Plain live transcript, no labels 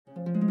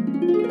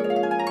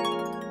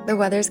The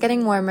weather's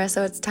getting warmer,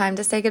 so it's time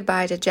to say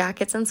goodbye to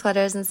jackets and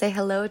sweaters and say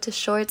hello to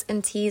shorts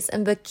and tees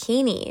and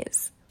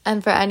bikinis.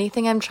 And for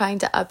anything I'm trying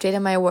to update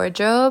in my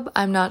wardrobe,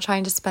 I'm not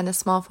trying to spend a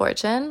small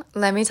fortune.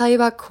 Let me tell you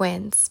about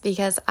Quince,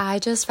 because I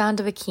just found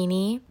a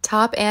bikini,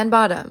 top and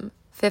bottom,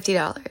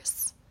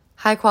 $50.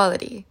 High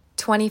quality,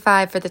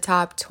 $25 for the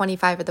top,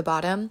 $25 for the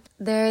bottom.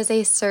 There is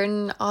a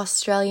certain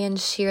Australian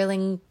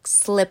shearling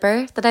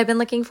slipper that I've been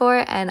looking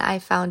for, and I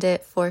found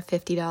it for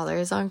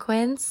 $50 on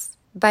Quince.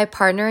 By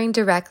partnering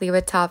directly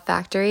with top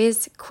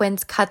factories,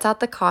 Quince cuts out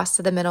the cost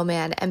of the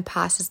middleman and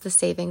passes the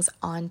savings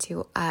on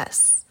to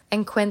us.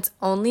 And Quince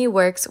only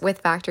works with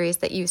factories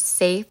that use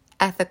safe,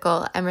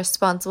 ethical, and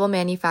responsible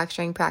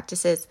manufacturing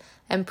practices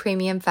and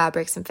premium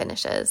fabrics and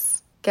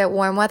finishes. Get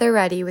warm weather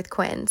ready with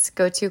Quince.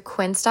 Go to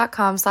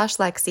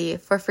quince.com/Lexi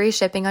for free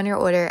shipping on your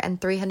order and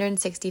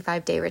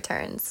 365-day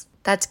returns.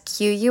 That's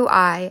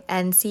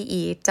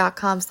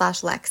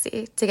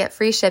QUINCE.com/Lexi to get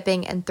free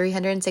shipping and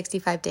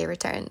 365-day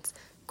returns.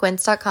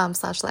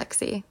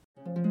 Quince.com/Lexi.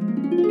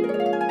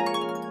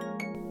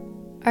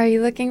 Are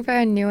you looking for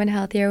a new and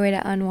healthier way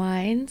to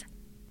unwind?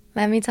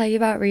 Let me tell you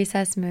about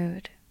Recess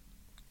Mood.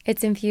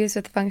 It's infused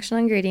with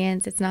functional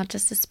ingredients. It's not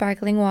just a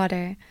sparkling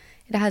water.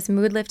 It has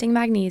mood-lifting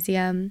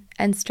magnesium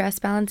and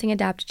stress-balancing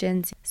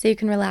adaptogens so you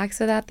can relax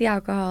without the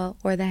alcohol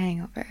or the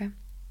hangover.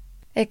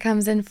 It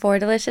comes in 4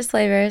 delicious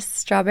flavors: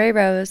 strawberry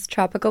rose,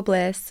 tropical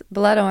bliss,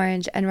 blood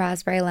orange, and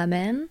raspberry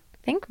lemon. I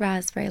think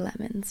raspberry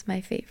lemon's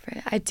my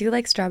favorite. I do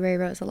like strawberry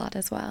rose a lot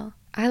as well.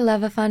 I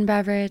love a fun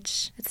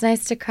beverage. It's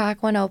nice to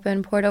crack one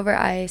open, pour it over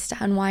ice, to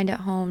unwind at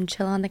home,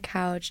 chill on the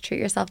couch,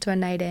 treat yourself to a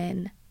night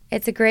in.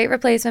 It's a great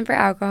replacement for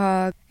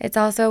alcohol. It's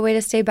also a way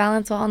to stay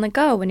balanced while on the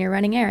go when you're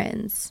running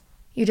errands.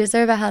 You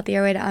deserve a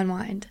healthier way to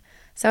unwind.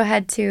 So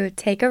head to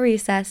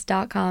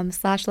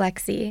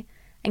takearecess.com/Lexi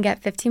and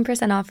get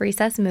 15% off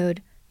Recess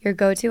Mood, your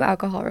go-to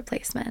alcohol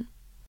replacement.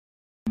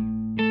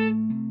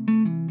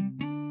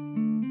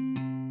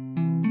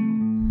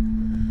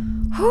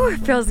 Whew,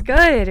 it feels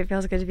good. It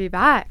feels good to be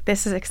back.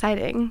 This is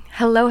exciting.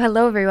 Hello,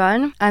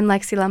 everyone. I'm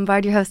Lexi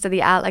Lombard, your host of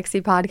the At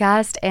Lexi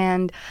podcast,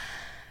 and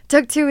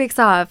took 2 weeks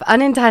off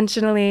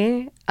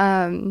unintentionally.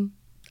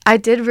 I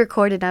did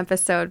record an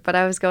episode, but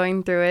I was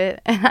going through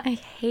it, and I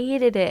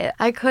hated it.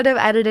 I could have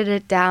edited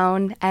it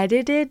down.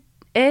 Edited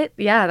it?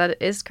 Yeah, that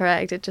is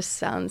correct. It just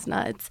sounds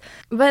nuts.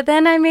 But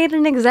then I made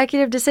an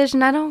executive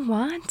decision. I don't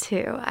want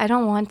to.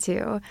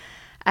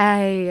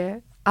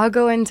 I'll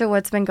go into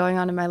what's been going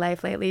on in my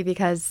life lately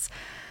because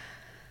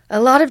a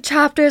lot of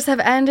chapters have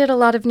ended. A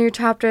lot of new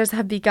chapters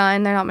have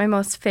begun. They're not my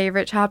most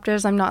favorite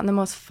chapters. I'm not in the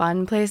most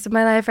fun place of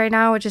my life right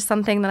now, which is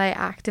something that I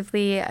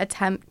actively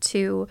attempt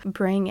to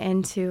bring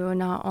into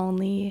not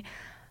only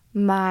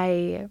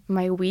my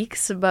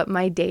weeks, but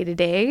my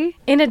day-to-day.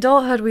 In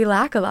adulthood, we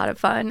lack a lot of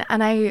fun,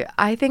 and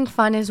I think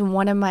fun is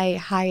one of my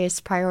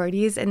highest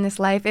priorities in this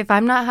life. If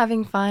I'm not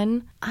having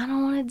fun, I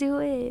don't want to do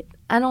it.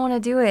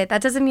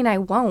 That doesn't mean I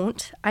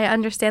won't. I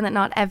understand that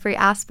not every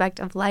aspect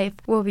of life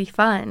will be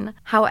fun.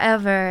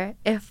 However,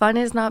 if fun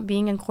is not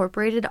being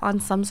incorporated on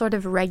some sort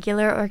of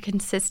regular or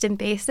consistent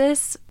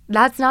basis,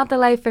 that's not the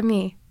life for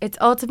me. It's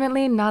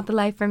ultimately not the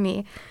life for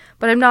me.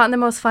 But I'm not in the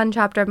most fun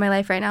chapter of my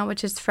life right now,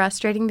 which is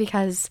frustrating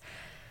because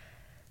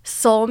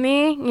soul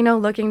me,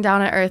 looking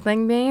down at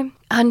earthling me,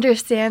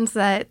 understands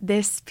that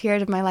this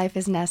period of my life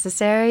is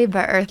necessary,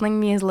 but earthling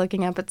me is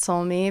looking up at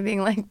soul me,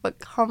 being like, but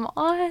come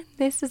on,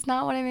 this is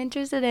not what I'm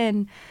interested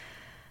in.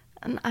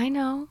 And I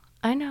know,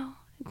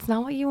 it's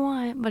not what you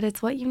want, but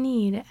it's what you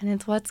need, and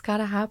it's what's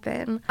gotta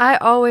happen. I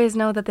always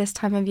know that this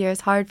time of year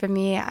is hard for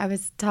me. I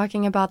was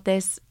talking about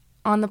this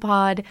on the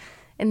pod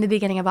in the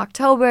beginning of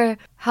October.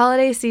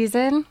 Holiday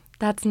season,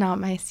 that's not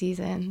my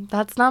season.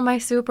 That's not my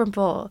Super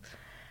Bowl.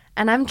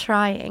 And I'm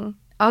trying.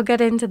 I'll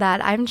get into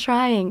that. I'm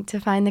trying to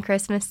find the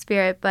Christmas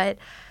spirit, but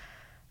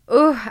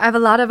I have a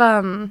lot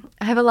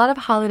of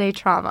holiday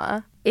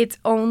trauma. It's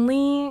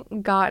only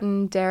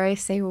gotten, dare I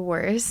say,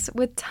 worse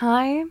with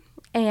time.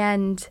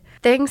 And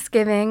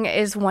Thanksgiving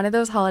is one of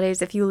those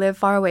holidays, if you live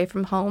far away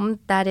from home,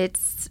 that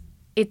it's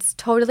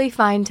totally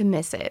fine to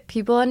miss it.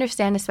 People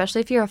understand,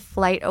 especially if you're a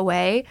flight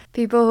away.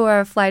 People who are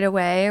a flight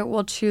away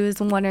will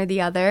choose one or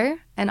the other,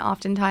 and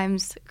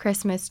oftentimes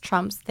Christmas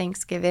trumps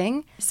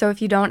Thanksgiving. So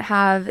if you don't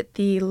have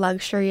the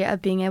luxury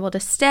of being able to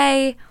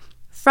stay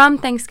from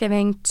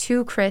Thanksgiving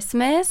to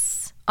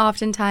Christmas,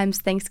 oftentimes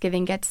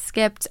Thanksgiving gets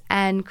skipped,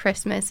 and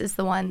Christmas is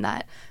the one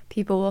that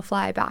people will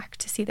fly back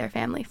to see their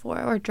family for,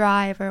 or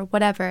drive, or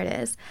whatever it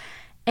is.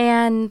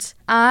 And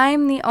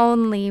I'm the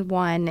only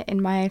one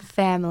in my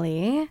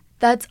family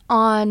that's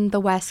on the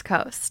West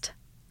Coast.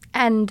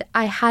 And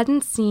I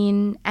hadn't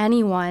seen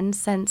anyone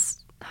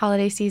since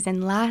holiday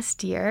season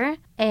last year.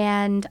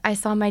 And I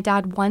saw my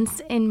dad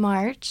once in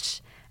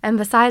March. And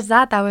besides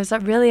that, that was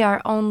really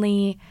our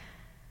only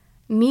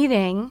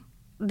meeting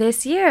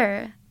this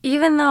year.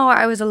 Even though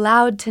I was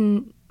allowed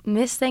to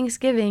miss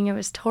Thanksgiving, it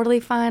was totally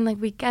fine. Like,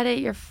 we get it,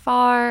 you're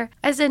far.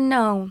 I said,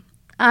 no,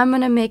 I'm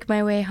going to make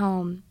my way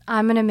home.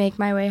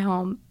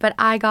 But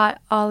I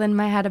got all in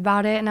my head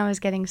about it, and I was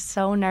getting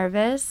so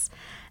nervous.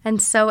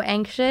 and so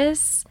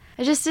anxious.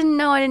 I just didn't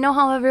know. I didn't know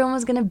how everyone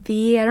was going to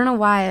be. I don't know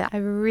why. I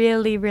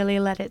really, really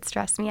let it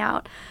stress me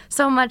out.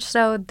 So much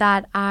so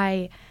that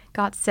I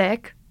got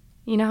sick.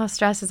 You know how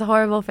stress is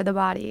horrible for the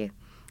body.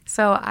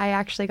 So I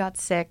actually got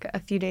sick a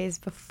few days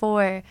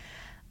before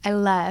I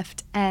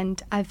left,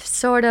 and I've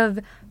sort of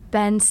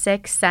been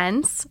sick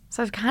since.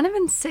 So I've kind of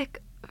been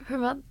sick for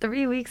about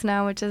 3 weeks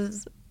now, which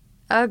is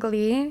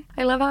ugly.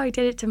 I love how I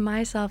did it to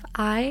myself.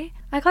 I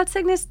got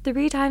sickness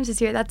 3 times this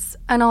year. That's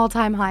an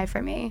all-time high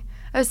for me.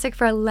 I was sick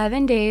for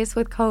 11 days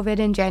with COVID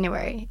in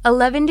January.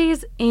 11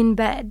 days in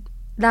bed.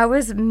 That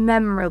was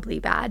memorably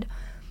bad.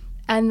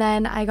 And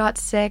then I got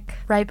sick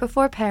right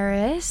before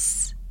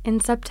Paris in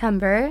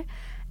September.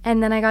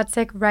 And then I got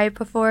sick right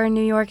before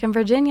New York and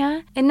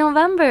Virginia in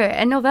November.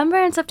 And November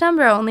and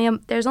September,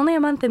 there's only a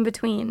month in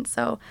between.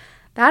 So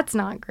that's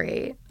not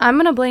great. I'm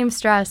going to blame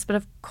stress, but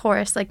of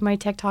course, like my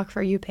TikTok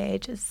For You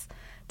page is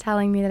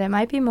telling me that it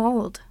might be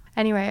mold.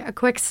 Anyway, a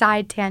quick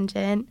side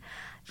tangent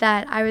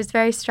that I was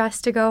very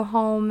stressed to go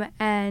home,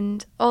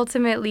 and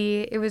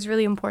ultimately it was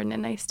really important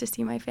and nice to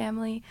see my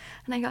family.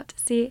 And I got to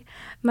see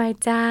my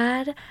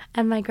dad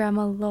and my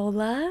grandma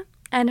Lola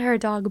and her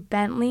dog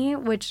Bentley,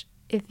 which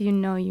if you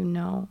know, you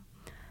know.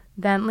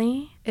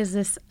 Bentley is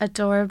this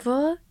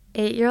adorable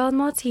 8-year-old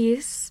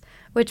Maltese,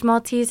 which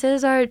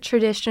Malteses are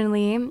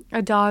traditionally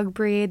a dog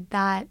breed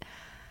that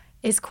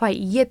is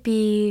quite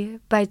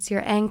yippy, bites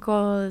your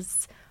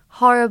ankles,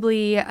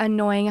 horribly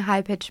annoying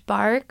high-pitched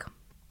bark.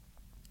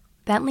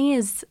 Bentley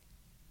is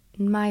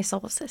my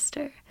soul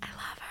sister. I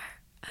love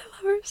her. I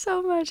love her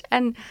so much.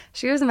 And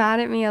she was mad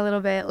at me a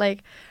little bit.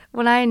 Like,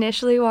 when I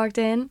initially walked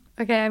in,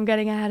 okay, I'm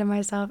getting ahead of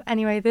myself.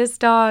 Anyway, this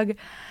dog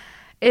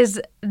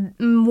is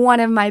one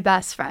of my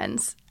best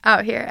friends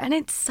out here. And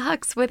it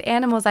sucks with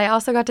animals. I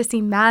also got to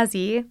see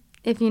Mazzy,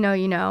 if you know,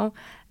 you know.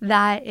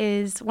 That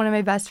is one of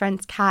my best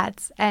friend's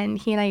cats. And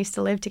he and I used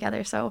to live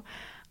together. So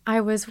I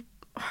was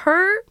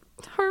her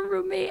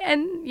roommate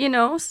and, you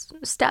know,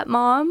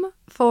 stepmom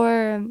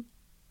for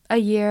a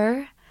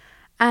year.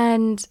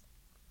 And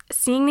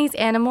seeing these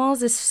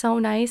animals is so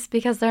nice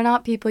because they're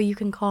not people you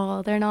can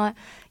call. You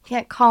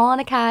can't call on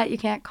a cat, you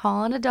can't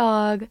call on a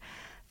dog.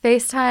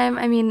 FaceTime,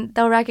 I mean,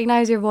 they'll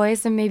recognize your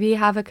voice and maybe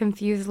have a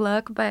confused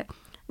look, but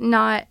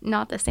not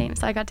the same.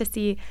 So I got to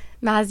see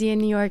Mazzy in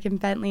New York and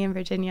Bentley in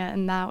Virginia,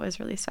 and that was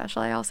really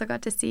special. I also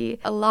got to see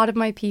a lot of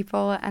my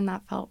people, and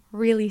that felt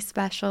really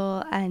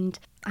special. And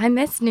I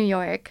miss New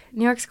York.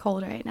 New York's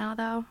cold right now,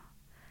 though,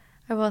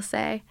 I will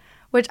say,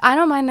 which I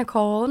don't mind the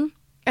cold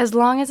as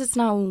long as it's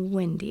not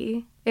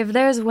windy. If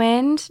there's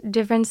wind,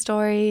 different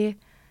story.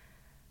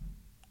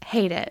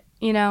 Hate it,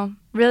 you know,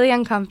 really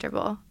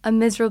uncomfortable, a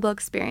miserable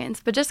experience,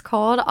 but just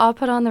cold. I'll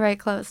put on the right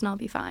clothes and I'll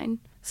be fine.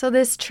 So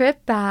this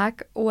trip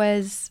back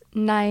was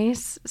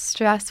nice,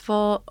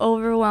 stressful,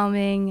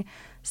 overwhelming,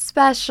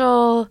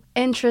 special,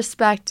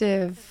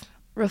 introspective,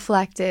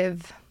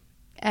 reflective,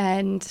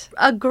 and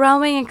a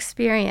growing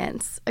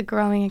experience.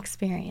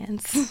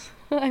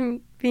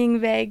 I'm being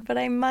vague, but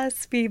I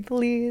must be,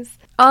 please.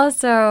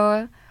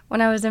 Also,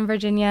 when I was in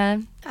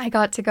Virginia, I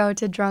got to go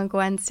to Drunk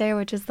Wednesday,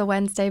 which is the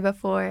Wednesday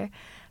before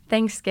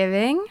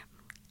Thanksgiving,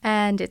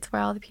 and it's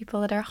where all the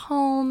people that are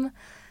home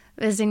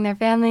visiting their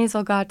families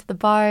will go out to the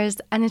bars,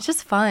 and it's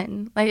just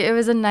fun. Like, it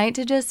was a night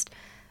to just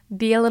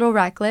be a little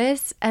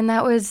reckless, and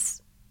that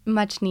was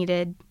much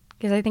needed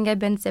because I think I've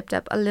been zipped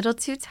up a little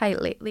too tight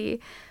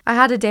lately. I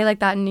had a day like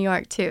that in New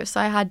York too,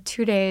 so I had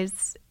 2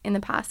 days in the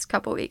past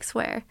couple weeks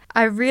where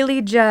I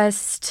really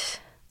just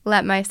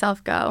let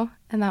myself go,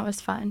 and that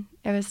was fun.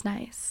 It was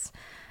nice.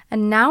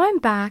 And now I'm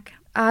back.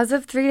 As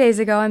of 3 days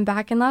ago, I'm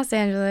back in Los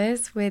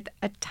Angeles with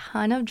a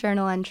ton of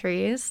journal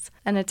entries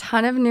and a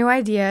ton of new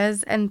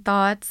ideas and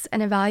thoughts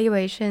and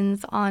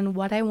evaluations on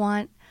what I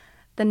want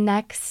the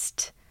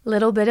next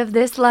little bit of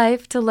this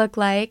life to look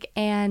like.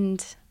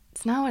 And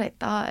it's not what I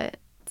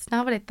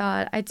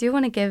thought. I do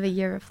want to give a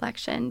year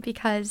reflection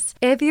because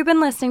if you've been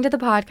listening to the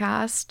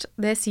podcast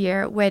this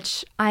year,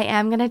 which I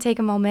am going to take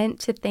a moment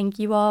to thank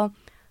you all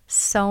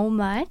so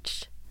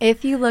much.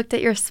 If you looked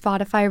at your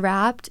Spotify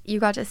Wrapped, you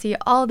got to see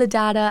all the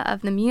data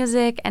of the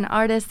music and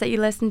artists that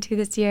you listened to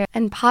this year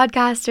and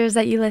podcasters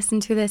that you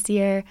listened to this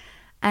year.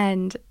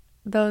 And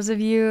those of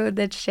you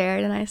that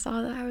shared, and I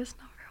saw that I was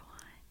number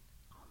one.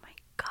 Oh my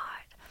God.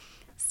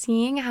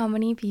 Seeing how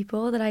many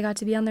people that I got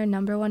to be on their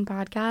number one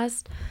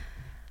podcast,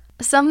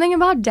 something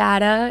about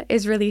data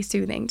is really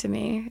soothing to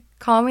me.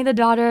 Call me the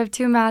daughter of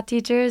 2 math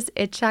teachers,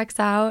 it checks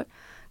out.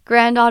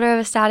 Granddaughter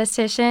of a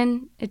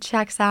statistician, it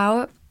checks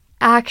out.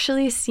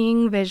 Actually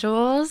seeing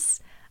visuals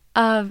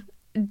of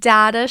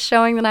data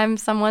showing that I'm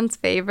someone's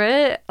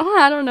favorite,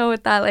 I don't know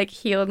what that like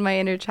healed my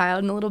inner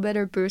child in a little bit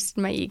or boosted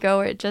my ego,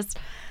 or it just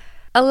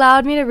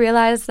allowed me to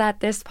realize that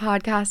this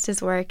podcast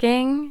is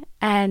working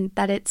and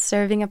that it's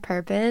serving a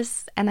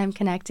purpose and I'm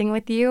connecting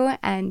with you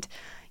and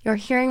you're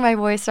hearing my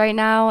voice right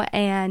now,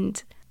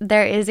 and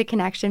there is a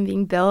connection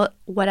being built,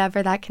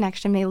 whatever that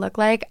connection may look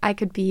like. I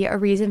could be a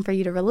reason for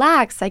you to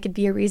relax. I could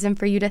be a reason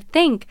for you to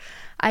think.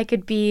 I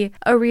could be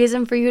a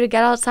reason for you to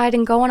get outside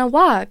and go on a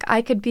walk.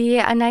 I could be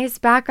a nice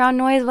background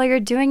noise while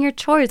you're doing your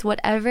chores.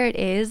 Whatever it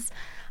is,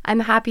 I'm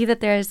happy that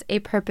there's a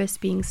purpose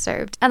being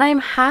served. And I'm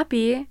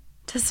happy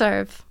to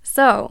serve.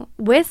 So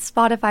with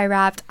Spotify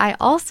Wrapped, I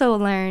also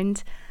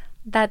learned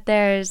that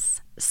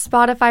there's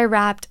Spotify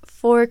Wrapped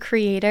for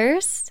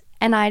creators.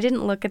 And I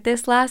didn't look at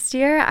this last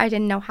year. I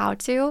didn't know how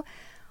to,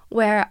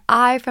 where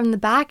I, from the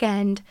back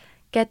end,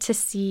 get to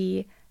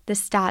see the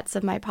stats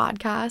of my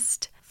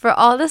podcast. For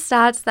all the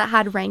stats that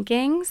had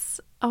rankings,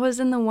 I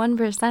was in the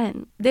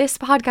 1%. This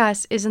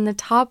podcast is in the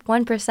top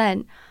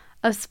 1%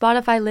 of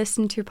Spotify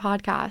listened to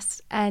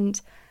podcasts.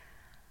 And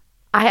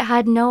I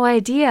had no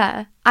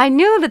idea. I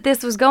knew that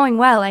this was going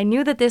well. I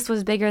knew that this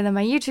was bigger than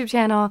my YouTube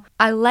channel.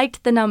 I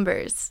liked the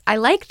numbers. I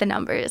like the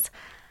numbers.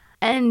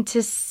 And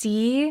to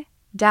see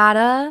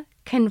data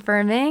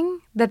confirming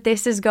that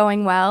this is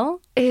going well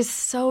is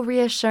so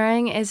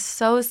reassuring, is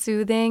so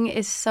soothing,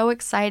 is so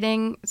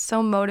exciting,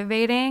 so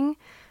motivating,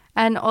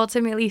 and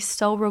ultimately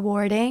so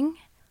rewarding.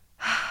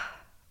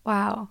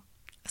 Wow.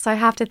 So I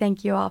have to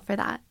thank you all for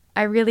that.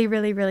 I really,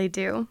 really, really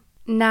do.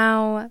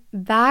 Now,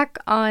 back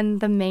on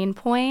the main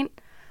point,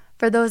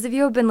 for those of you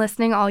who have been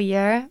listening all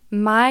year,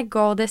 my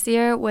goal this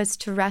year was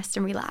to rest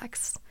and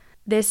relax.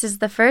 This is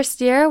the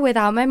first year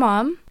without my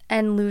mom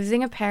and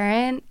losing a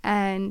parent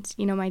and,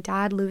 my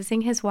dad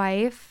losing his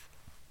wife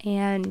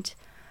and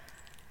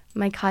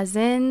my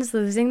cousins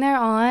losing their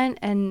aunt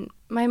and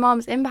my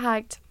mom's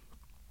impact,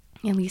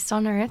 at least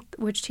on earth,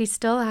 which she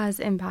still has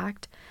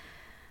impact,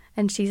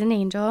 and she's an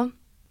angel.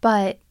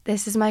 But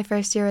this is my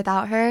first year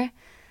without her.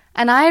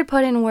 And I had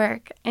put in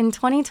work in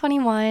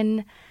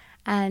 2021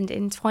 and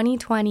in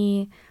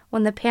 2020.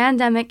 When the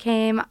pandemic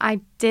came,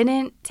 I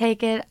didn't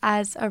take it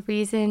as a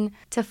reason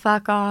to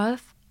fuck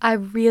off. I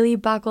really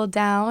buckled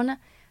down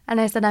and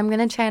I said, I'm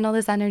going to channel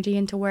this energy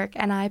into work.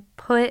 And I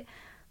put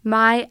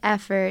my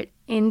effort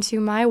into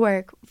my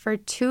work for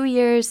 2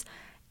 years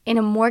in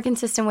a more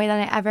consistent way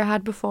than I ever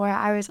had before.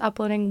 I was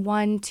uploading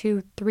 1,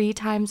 2, 3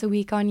 times a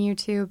week on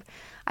YouTube.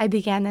 I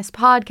began this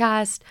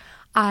podcast.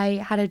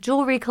 I had a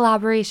jewelry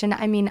collaboration.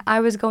 I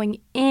was going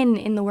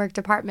in the work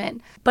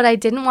department, but I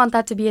didn't want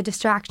that to be a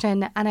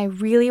distraction. And I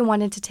really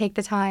wanted to take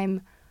the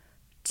time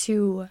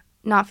to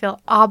not feel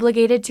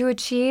obligated to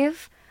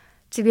achieve,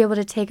 to be able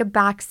to take a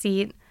back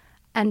seat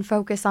and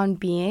focus on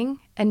being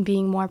and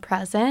being more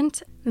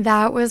present.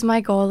 That was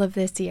my goal of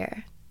this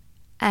year.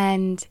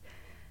 And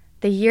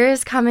the year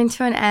is coming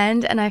to an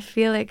end, and I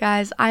feel it,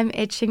 guys. I'm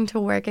itching to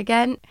work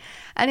again.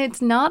 And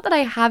it's not that I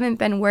haven't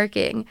been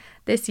working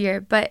this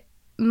year, but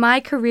my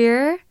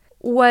career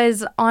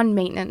was on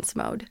maintenance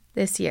mode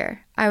this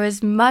year. I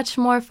was much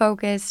more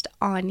focused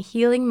on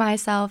healing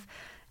myself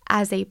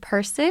as a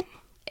person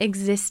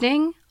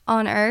existing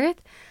on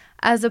earth,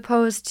 as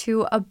opposed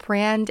to a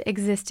brand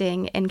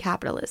existing in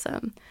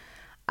capitalism.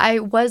 I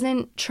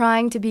wasn't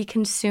trying to be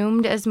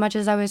consumed as much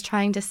as I was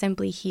trying to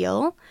simply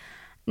heal.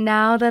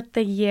 Now that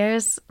the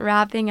year's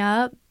wrapping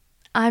up,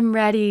 I'm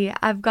ready.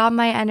 I've got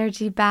my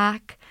energy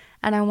back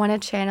and I want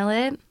to channel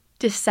it.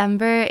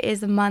 December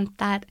is a month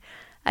that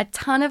a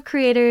ton of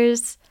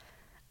creators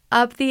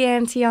up the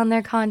ante on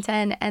their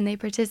content and they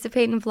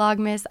participate in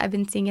Vlogmas. I've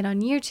been seeing it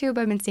on YouTube.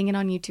 I've been seeing it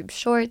on YouTube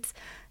Shorts.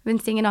 I've been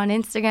seeing it on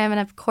Instagram. And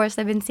of course,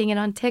 I've been seeing it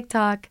on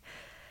TikTok.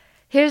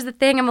 Here's the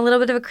thing. I'm a little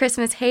bit of a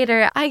Christmas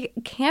hater. I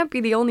can't be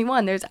the only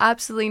one. There's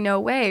absolutely no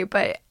way.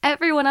 But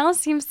everyone else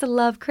seems to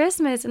love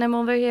Christmas. And I'm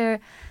over here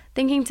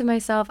thinking to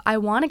myself, I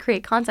want to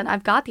create content.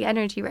 I've got the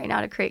energy right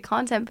now to create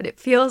content. But it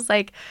feels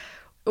like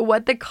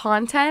what the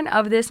content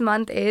of this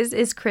month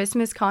is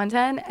Christmas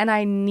content. And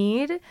I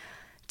need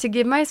to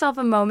give myself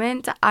a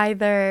moment to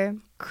either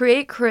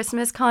create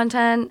Christmas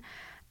content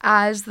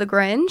as the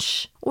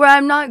Grinch, where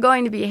I'm not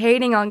going to be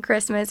hating on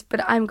Christmas, but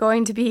I'm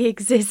going to be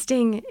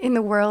existing in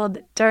the world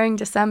during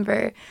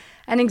December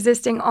and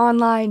existing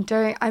online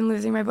during... I'm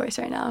losing my voice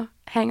right now.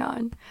 Hang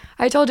on.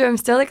 I told you I'm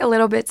still a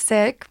little bit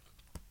sick.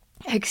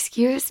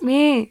 Excuse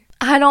me.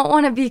 I don't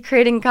want to be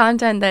creating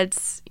content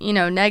that's,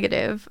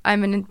 negative.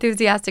 I'm an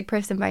enthusiastic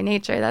person by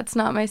nature. That's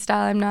not my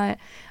style.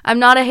 I'm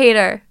not a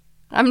hater.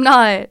 I'm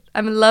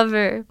a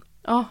lover.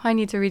 Oh, I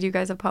need to read you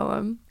guys a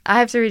poem. I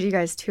have to read you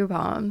guys 2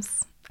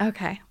 poems.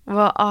 Okay,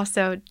 we'll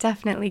also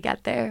definitely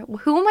get there.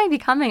 Who am I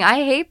becoming? I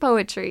hate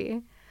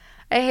poetry.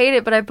 I hate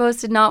it, but I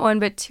posted not 1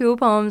 but 2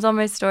 poems on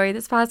my story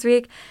this past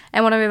week.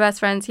 And one of my best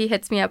friends, he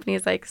hits me up and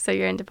he's like, so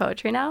you're into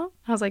poetry now?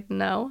 I was like,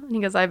 no. And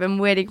he goes, I've been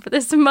waiting for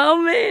this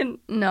moment.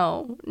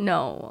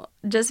 No.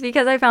 Just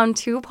because I found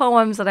 2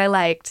 poems that I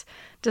liked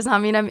does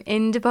not mean I'm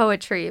into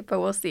poetry, but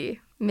we'll see.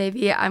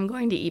 Maybe I'm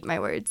going to eat my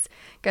words.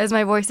 Guys,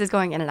 my voice is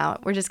going in and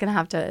out. We're just gonna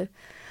have to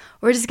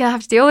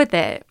deal with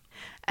it.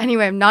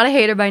 Anyway, I'm not a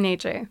hater by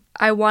nature.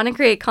 I want to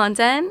create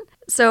content.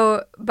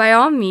 So by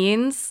all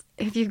means,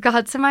 if you've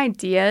got some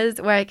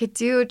ideas where I could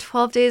do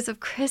 12 days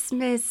of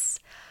Christmas,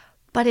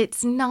 but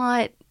it's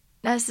not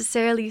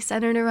necessarily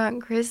centered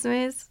around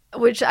Christmas,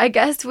 which I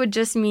guess would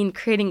just mean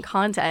creating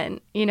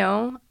content, you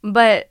know?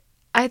 But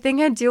I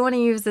think I do want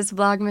to use this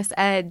Vlogmas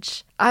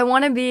edge. I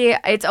want to be,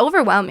 it's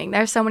overwhelming.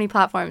 There's so many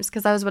platforms,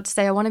 because I was about to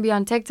say I want to be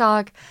on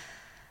TikTok.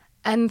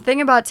 And the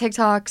thing about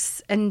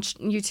TikToks and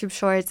YouTube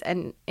Shorts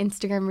and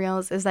Instagram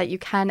Reels is that you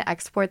can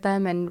export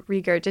them and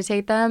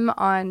regurgitate them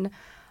on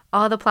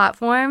all the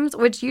platforms,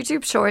 which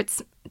YouTube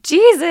Shorts,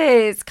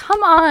 Jesus,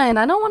 come on.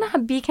 I don't want to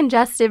be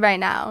congested right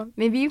now.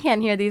 Maybe you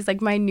can't hear these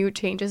like minute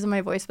changes in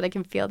my voice, but I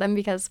can feel them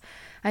because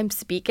I'm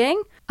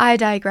speaking. I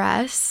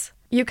digress.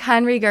 You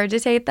can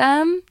regurgitate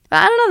them. But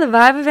I don't know, the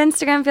vibe of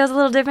Instagram feels a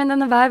little different than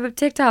the vibe of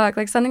TikTok.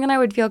 Like something that I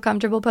would feel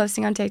comfortable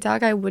posting on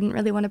TikTok, I wouldn't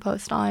really want to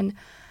post on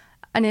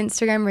an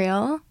Instagram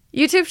Reel.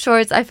 YouTube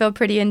Shorts, I feel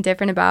pretty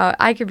indifferent about.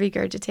 I could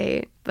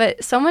regurgitate.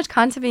 But so much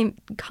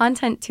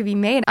content to be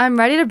made. I'm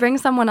ready to bring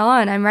someone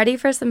on. I'm ready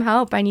for some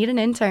help. I need an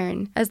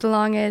intern. As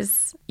long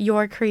as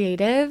you're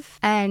creative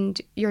and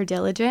you're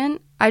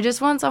diligent. I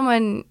just want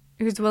someone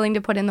who's willing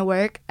to put in the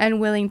work and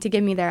willing to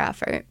give me their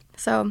effort.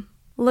 So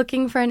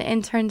looking for an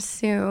intern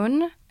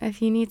soon.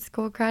 If you need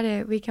school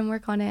credit, we can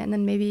work on it. And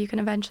then maybe you can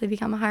eventually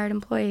become a hired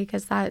employee,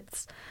 because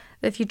that's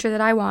the future that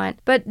I want.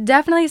 But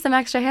definitely some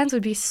extra hands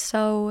would be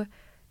so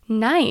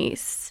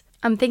nice.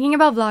 I'm thinking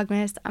about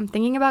Vlogmas. I'm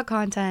thinking about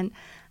content.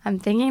 I'm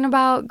thinking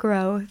about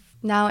growth.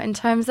 Now, in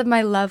terms of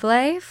my love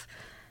life,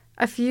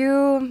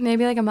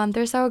 maybe like a month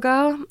or so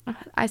ago,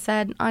 I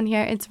said on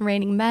here, it's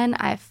raining men.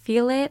 I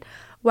feel it.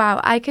 Wow,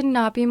 I could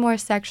not be more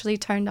sexually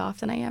turned off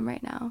than I am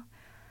right now.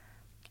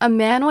 A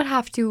man would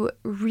have to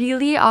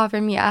really offer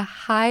me a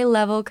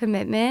high-level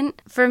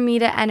commitment for me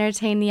to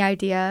entertain the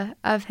idea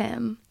of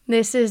him.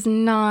 This is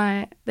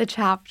not the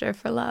chapter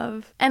for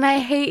love. And I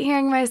hate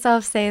hearing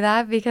myself say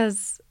that,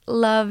 because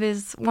love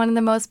is one of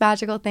the most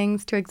magical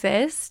things to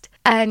exist.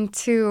 And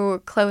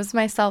to close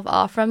myself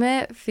off from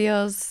it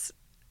feels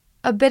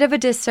a bit of a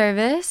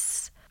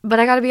disservice. But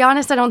I gotta be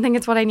honest, I don't think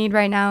it's what I need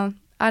right now.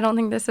 I don't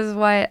think this is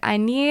what I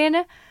need.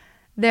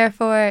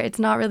 Therefore, it's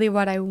not really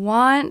what I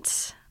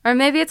want. Or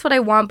maybe it's what I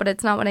want, but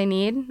it's not what I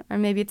need. Or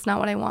maybe it's not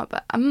what I want,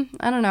 but I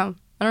don't know.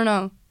 I don't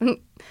know.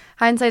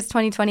 Hindsight's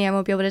 2020. I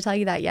won't be able to tell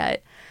you that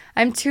yet.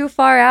 I'm too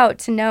far out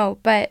to know,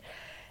 but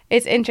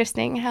it's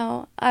interesting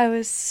how I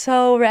was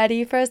so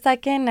ready for a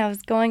second. I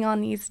was going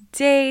on these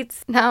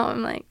dates. Now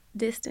I'm like,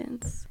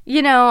 distance.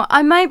 You know,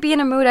 I might be in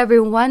a mood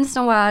every once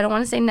in a while. I don't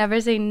want to say never,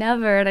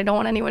 and I don't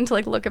want anyone to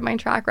like look at my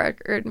track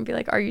record and be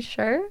like, are you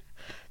sure?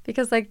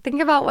 Because like,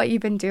 think about what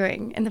you've been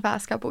doing in the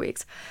past couple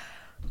weeks.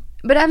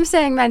 But I'm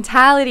saying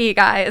mentality,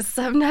 guys.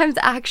 Sometimes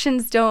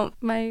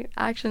my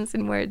actions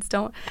and words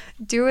don't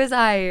do as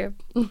I...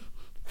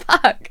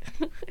 Fuck.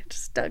 I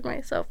just dug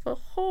myself a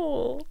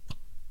hole.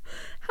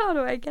 How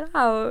do I get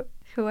out?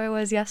 Who I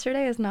was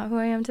yesterday is not who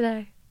I am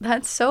today.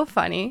 That's so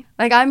funny.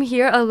 Like, I'm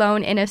here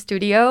alone in a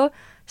studio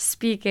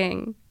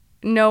speaking.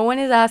 No one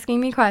is asking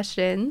me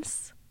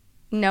questions.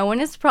 No one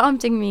is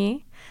prompting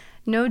me.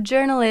 No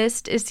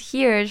journalist is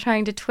here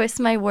trying to twist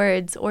my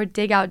words or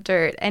dig out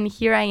dirt. And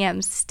here I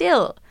am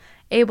still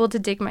able to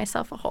dig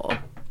myself a hole.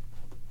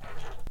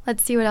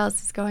 Let's see what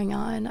else is going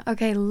on.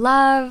 Okay,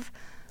 love,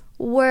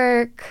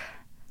 work,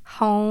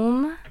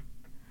 home.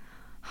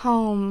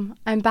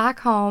 I'm back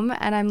home,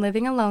 and I'm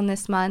living alone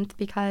this month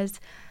because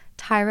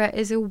Tyra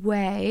is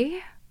away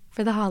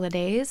for the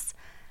holidays,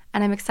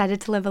 and I'm excited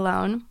to live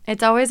alone.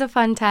 It's always a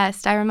fun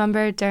test. I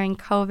remember during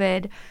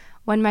COVID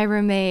when my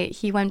roommate,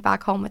 he went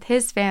back home with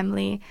his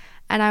family,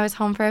 and I was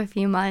home for a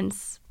few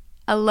months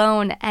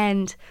alone,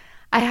 and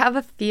I have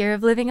a fear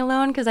of living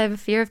alone because I have a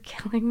fear of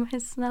killing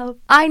myself.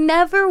 I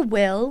never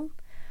will,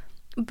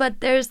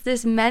 but there's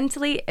this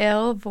mentally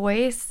ill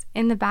voice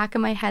in the back of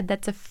my head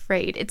that's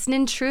afraid. It's an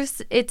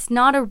intrusive, it's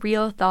not a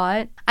real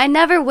thought. I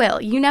never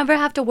will. You never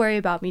have to worry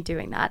about me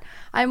doing that.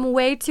 I'm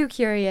way too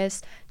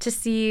curious to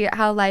see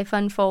how life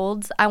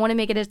unfolds. I want to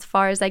make it as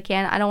far as I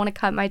can. I don't want to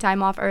cut my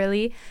time off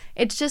early.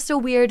 It's just a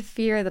weird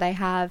fear that I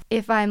have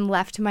if I'm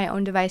left to my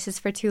own devices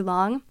for too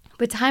long.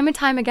 But time and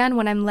time again,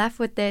 when I'm left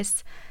with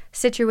this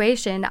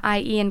situation,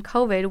 i.e. in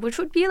COVID, which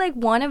would be like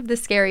one of the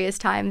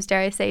scariest times, dare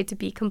I say, to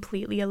be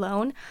completely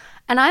alone.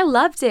 And I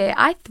loved it.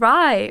 I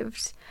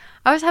thrived.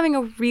 I was having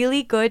a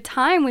really good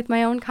time with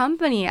my own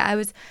company. I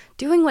was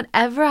doing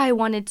whatever I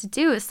wanted to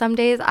do. Some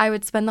days I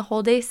would spend the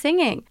whole day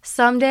singing.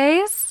 Some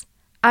days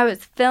I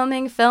was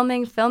filming. Some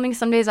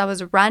days I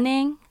was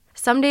running.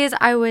 Some days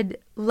I would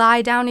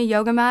lie down a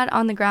yoga mat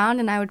on the ground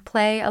and I would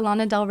play a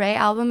Lana Del Rey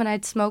album and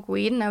I'd smoke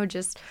weed and I would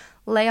just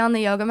lay on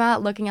the yoga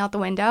mat looking out the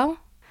window.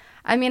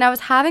 I mean, I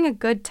was having a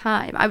good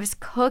time. I was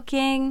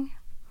cooking.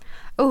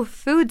 Oh,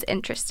 food's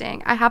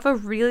interesting. I have a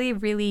really,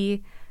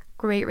 really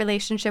great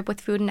relationship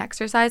with food and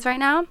exercise right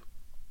now.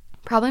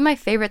 Probably my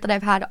favorite that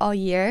I've had all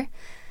year.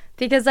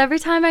 Because every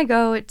time I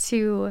go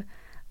to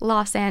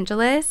Los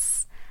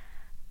Angeles,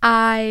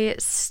 I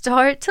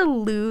start to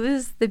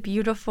lose the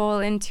beautiful,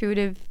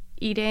 intuitive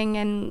eating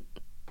and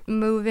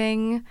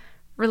moving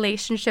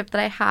relationship that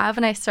I have.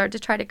 And I start to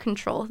try to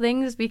control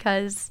things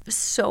because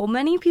so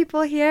many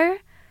people here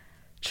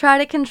try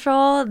to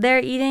control their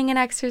eating and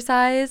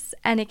exercise,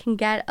 and it can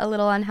get a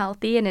little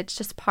unhealthy, and it's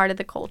just part of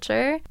the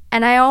culture.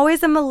 And I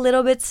always am a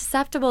little bit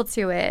susceptible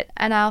to it,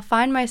 and I'll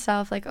find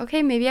myself like,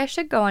 okay, maybe I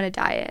should go on a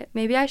diet.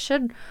 Maybe I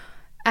should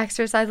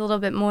exercise a little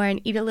bit more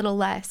and eat a little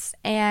less.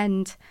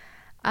 And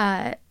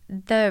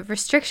the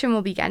restriction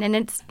will begin. And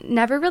it's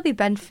never really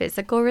been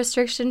physical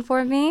restriction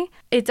for me.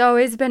 It's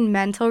always been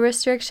mental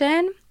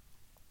restriction.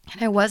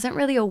 And I wasn't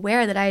really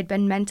aware that I had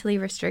been mentally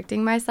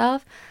restricting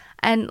myself.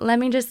 And let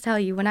me just tell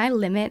you, when I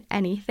limit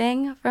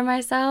anything for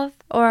myself,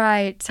 or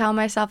I tell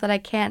myself that I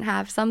can't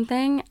have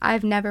something,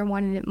 I've never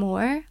wanted it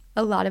more.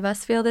 A lot of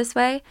us feel this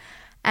way.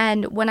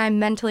 And when I'm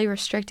mentally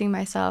restricting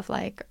myself,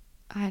 like,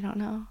 I don't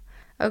know,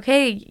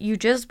 okay, you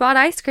just bought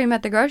ice cream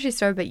at the grocery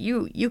store, but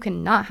you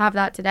cannot have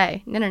that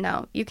today.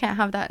 No, you can't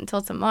have that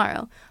until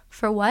tomorrow.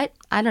 For what?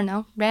 I don't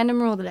know,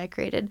 random rule that I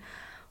created.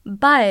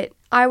 But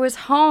I was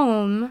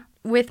home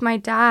with my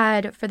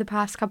dad for the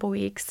past couple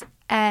weeks,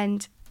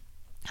 and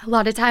a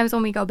lot of times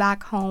when we go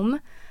back home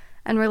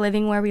and we're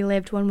living where we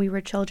lived when we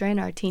were children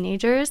or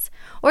teenagers,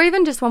 or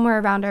even just when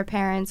we're around our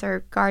parents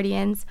or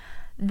guardians,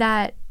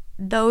 that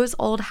those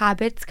old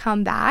habits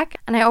come back.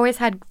 And I always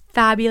had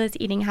fabulous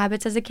eating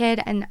habits as a kid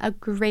and a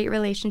great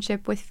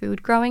relationship with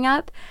food growing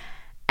up.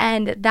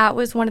 And that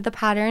was one of the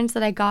patterns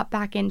that I got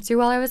back into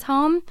while I was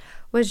home,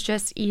 was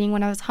just eating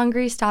when I was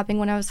hungry, stopping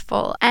when I was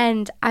full.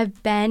 And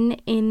I've been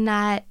in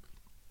that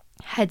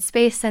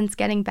headspace since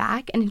getting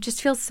back, and it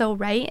just feels so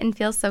right and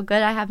feels so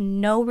good. I have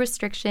no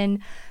restriction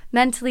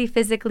mentally,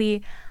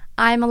 physically.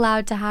 I'm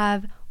allowed to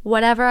have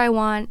whatever I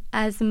want,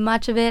 as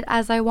much of it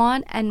as I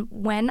want. And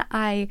when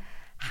I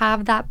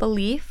have that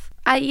belief,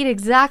 I eat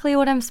exactly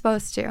what I'm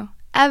supposed to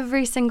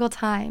every single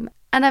time.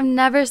 And I've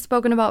never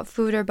spoken about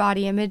food or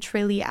body image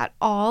really at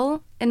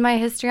all in my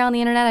history on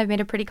the internet. I've made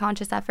a pretty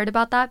conscious effort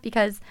about that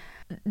because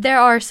there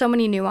are so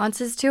many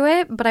nuances to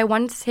it, but I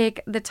wanted to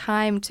take the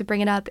time to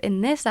bring it up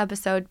in this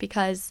episode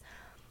because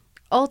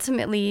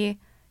ultimately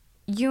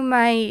you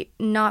might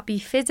not be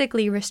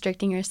physically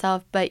restricting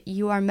yourself, but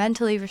you are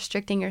mentally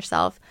restricting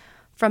yourself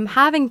from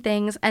having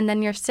things, and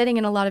then you're sitting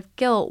in a lot of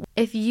guilt.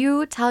 If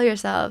you tell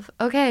yourself,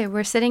 okay,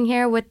 we're sitting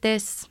here with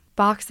this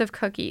box of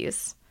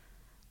cookies,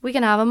 we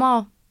can have them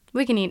all.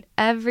 We can eat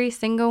every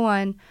single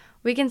one.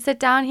 We can sit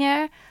down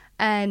here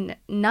and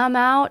numb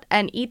out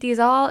and eat these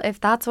all if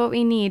that's what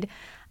we need.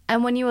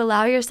 And when you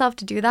allow yourself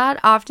to do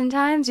that,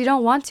 oftentimes you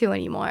don't want to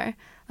anymore.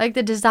 Like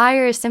the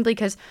desire is simply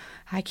because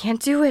I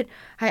can't do it.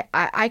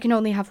 I can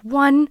only have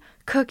one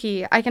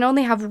cookie. I can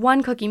only have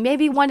one cookie,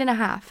 maybe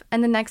 1.5.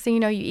 And the next thing you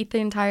know, you eat the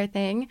entire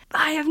thing.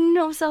 I have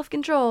no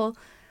self-control.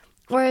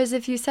 Whereas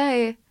if you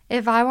say,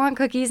 if I want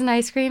cookies and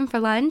ice cream for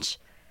lunch,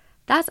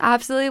 that's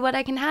absolutely what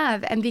I can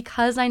have. And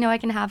because I know I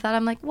can have that,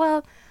 I'm like,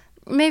 well,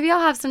 maybe I'll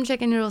have some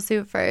chicken noodle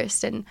soup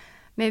first, and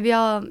maybe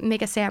I'll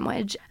make a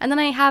sandwich. And then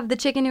I have the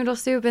chicken noodle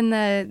soup and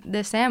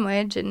the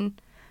sandwich, and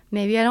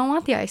maybe I don't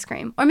want the ice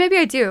cream. Or maybe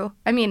I do.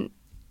 I mean,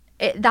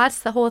 that's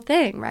the whole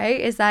thing, right?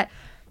 Is that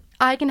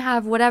I can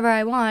have whatever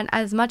I want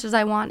as much as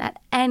I want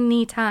at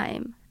any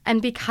time.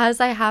 And because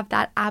I have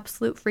that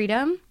absolute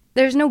freedom,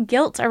 there's no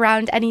guilt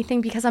around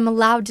anything because I'm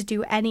allowed to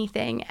do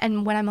anything.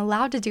 And when I'm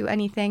allowed to do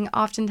anything,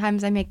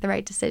 oftentimes I make the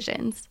right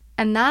decisions.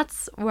 And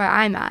that's where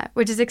I'm at,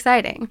 which is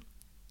exciting.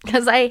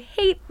 Because I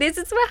hate this.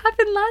 It's what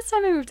happened last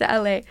time I moved to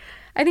LA.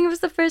 I think it was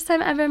the first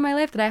time ever in my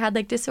life that I had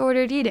like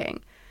disordered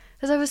eating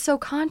because I was so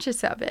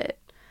conscious of it.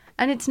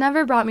 And it's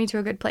never brought me to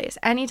a good place.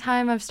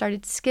 Anytime I've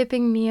started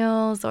skipping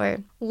meals or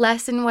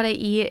lessen what I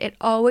eat, it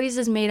always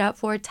is made up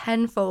for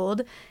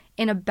tenfold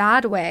in a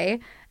bad way.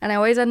 And I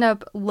always end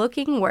up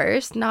looking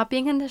worse, not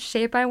being in the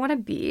shape I want to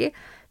be,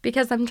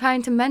 because I'm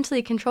trying to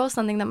mentally control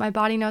something that my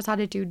body knows how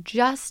to do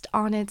just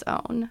on its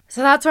own.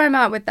 So that's where I'm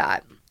at with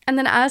that. And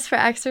then as for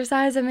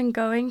exercise, I've been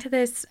going to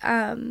this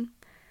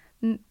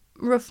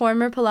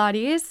Reformer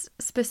Pilates,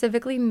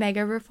 specifically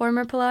Mega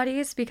Reformer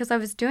Pilates, because I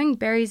was doing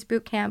Barry's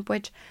boot camp,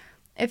 which,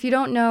 if you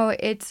don't know,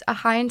 it's a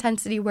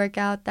high-intensity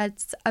workout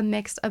that's a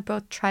mix of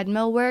both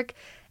treadmill work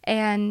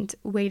and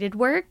weighted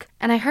work.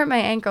 And I hurt my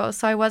ankle,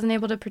 so I wasn't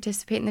able to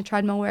participate in the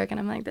treadmill work, and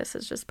I'm like, this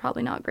is just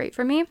probably not great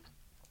for me.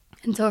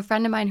 And so a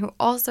friend of mine who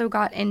also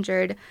got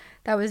injured,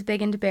 that was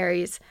big into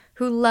Barry's,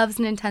 who loves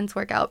an intense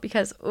workout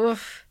because,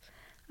 oof,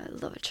 I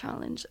love a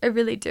challenge. I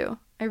really do.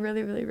 I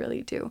really, really,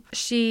 really do.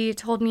 She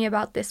told me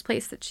about this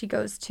place that she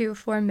goes to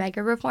for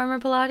Mega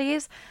Reformer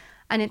Pilates,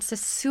 and it's a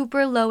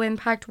super low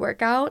impact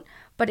workout,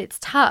 but it's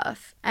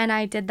tough. And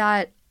I did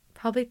that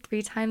probably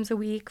 3 times a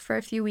week for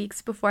a few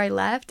weeks before I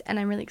left, and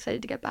I'm really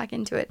excited to get back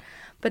into it.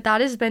 But that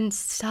has been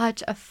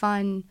such a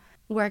fun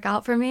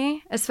workout for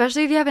me,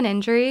 especially if you have an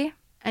injury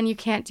and you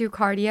can't do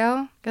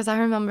cardio, because I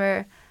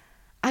remember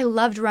I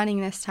loved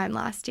running this time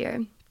last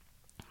year,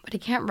 but I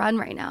can't run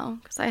right now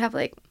because I have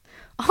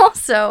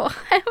also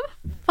I have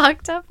a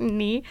fucked up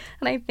knee,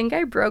 and I think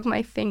I broke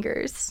my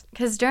fingers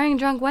because during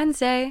Drunk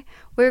Wednesday,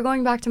 we were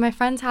going back to my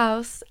friend's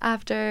house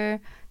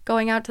after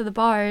going out to the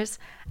bars,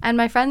 and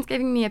my friend's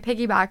giving me a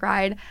piggyback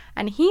ride,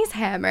 and he's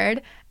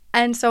hammered,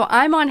 And so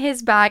I'm on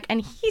his back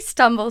and he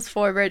stumbles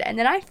forward and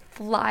then I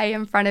fly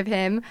in front of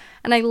him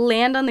and I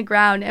land on the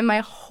ground and my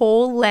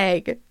whole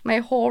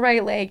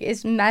right leg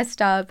is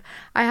messed up.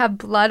 I have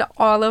blood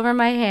all over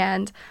my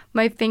hand.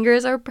 My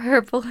fingers are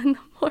purple in the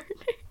morning.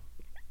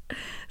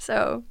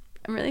 So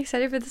I'm really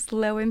excited for this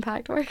low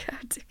impact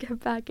workout to get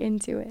back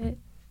into it.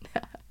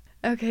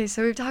 Okay,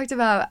 so we've talked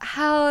about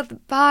health,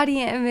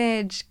 body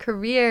image,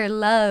 career,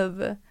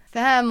 love,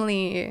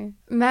 family,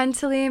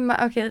 mentally.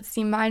 Okay, let's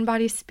see, mind,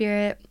 body,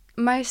 spirit.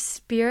 My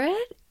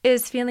spirit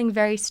is feeling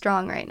very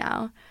strong right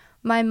now.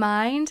 My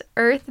mind,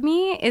 earth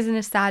me, is in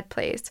a sad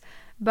place.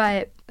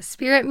 But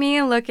spirit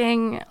me,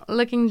 looking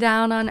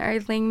down on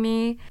earthling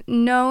me,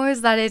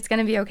 knows that it's going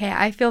to be okay.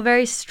 I feel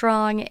very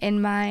strong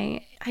in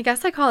my, I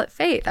guess I call it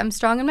faith. I'm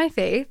strong in my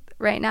faith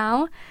right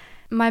now.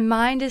 My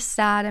mind is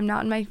sad. I'm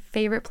not in my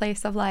favorite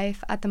place of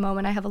life at the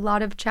moment. I have a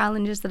lot of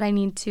challenges that I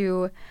need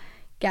to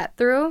get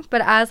through.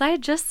 But as I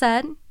just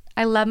said,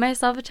 I love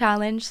myself a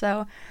challenge.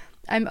 So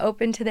I'm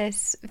open to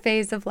this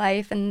phase of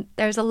life, and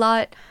there's a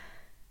lot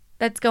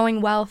that's going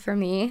well for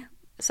me.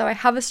 So I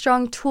have a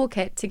strong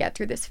toolkit to get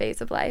through this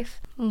phase of life.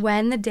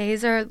 When the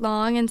days are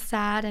long and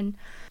sad and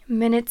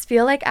minutes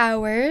feel like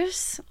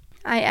hours,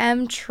 I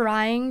am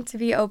trying to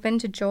be open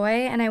to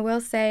joy. And I will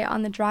say,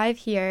 on the drive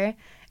here,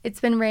 it's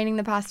been raining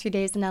the past few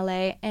days in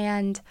LA,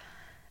 and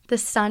the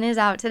sun is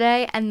out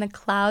today, and the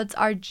clouds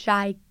are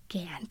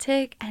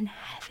gigantic and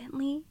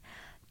heavenly.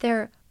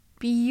 They're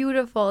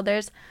beautiful.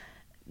 There's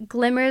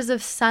glimmers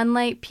of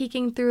sunlight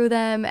peeking through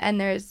them, and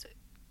there's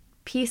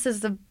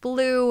pieces of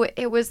blue.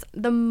 It was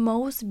the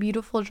most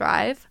beautiful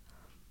drive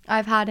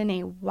I've had in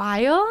a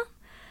while,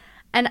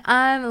 and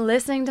I'm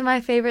listening to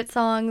my favorite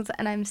songs,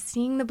 and I'm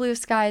seeing the blue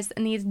skies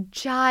and these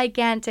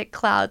gigantic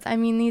clouds. I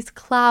mean, these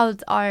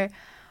clouds are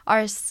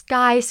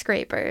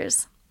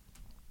skyscrapers,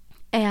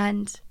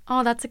 and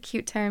that's a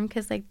cute term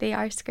because like they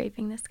are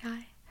scraping the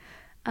sky,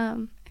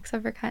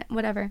 except for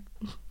whatever.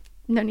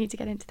 No need to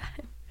get into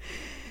that.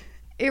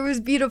 It was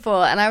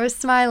beautiful, and I was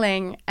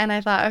smiling, and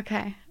I thought,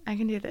 okay, I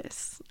can do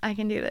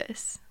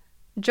this.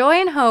 Joy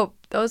and hope,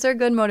 those are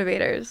good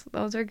motivators.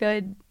 Those are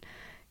good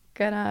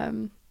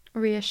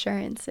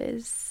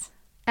reassurances.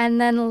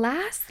 And then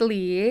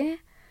lastly,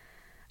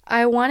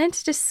 I wanted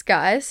to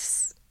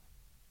discuss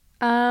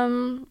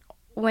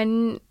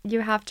when you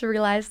have to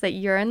realize that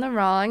you're in the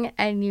wrong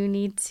and you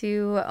need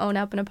to own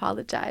up and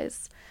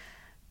apologize.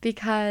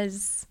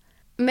 Because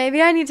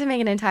maybe I need to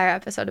make an entire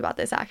episode about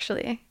this,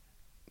 actually.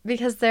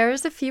 Because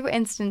there's a few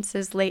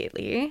instances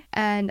lately,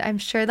 and I'm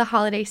sure the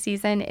holiday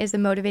season is a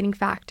motivating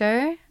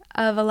factor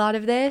of a lot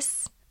of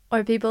this,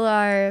 where people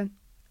are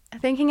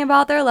thinking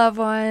about their loved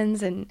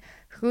ones and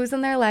who's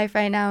in their life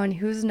right now and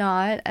who's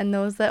not, and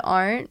those that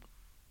aren't,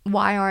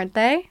 why aren't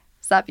they?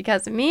 Is that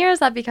because of me, or is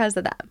that because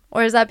of them?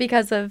 Or is that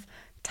because of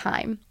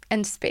time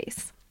and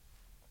space?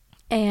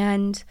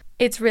 And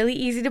it's really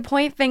easy to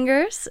point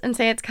fingers and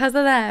say it's because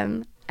of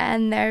them.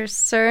 And there's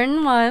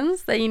certain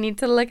ones that you need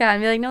to look at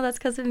and be like, no, that's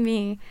because of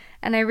me.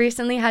 And I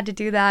recently had to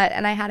do that.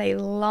 And I had a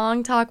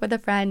long talk with a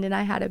friend, and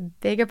I had a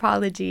big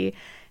apology.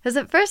 Because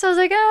at first I was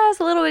like, it's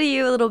a little bit of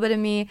you, a little bit of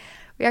me.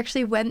 We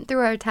actually went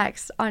through our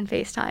texts on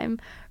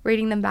FaceTime,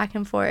 reading them back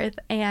and forth.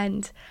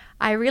 And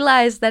I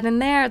realized that in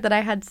there that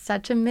I had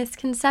such a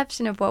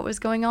misconception of what was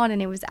going on.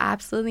 And it was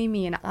absolutely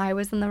me. And I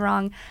was in the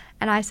wrong.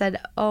 And I said,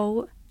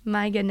 oh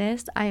my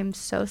goodness, I am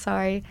so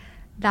sorry.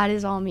 That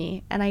is all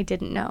me. And I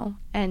didn't know.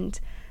 And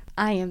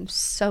I am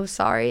so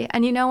sorry.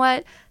 And you know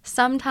what?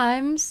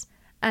 Sometimes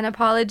an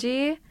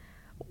apology,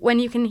 when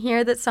you can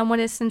hear that someone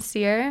is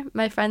sincere,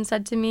 my friend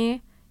said to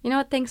me, you know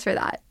what? Thanks for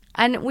that.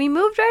 And we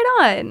moved right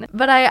on.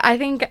 But I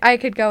think I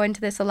could go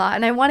into this a lot.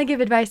 And I want to give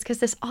advice because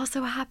this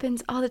also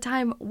happens all the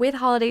time with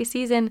holiday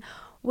season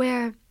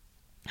where,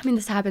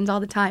 this happens all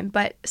the time,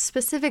 but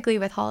specifically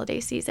with holiday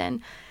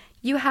season,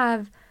 you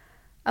have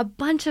a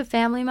bunch of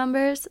family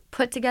members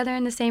put together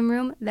in the same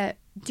room that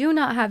do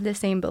not have the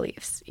same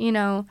beliefs.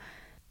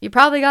 You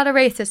probably got a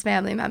racist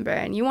family member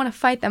and you want to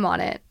fight them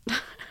on it.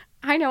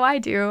 I know I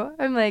do.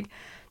 I'm like,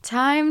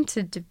 time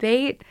to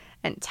debate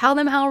and tell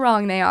them how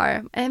wrong they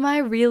are. Am I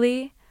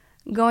really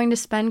going to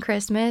spend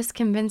Christmas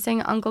convincing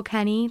Uncle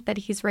Kenny that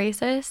he's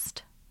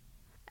racist?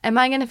 Am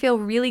I going to feel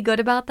really good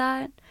about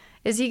that?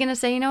 Is he going to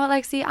say, you know what,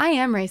 Lexi, I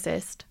am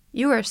racist.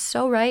 You are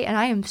so right and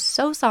I am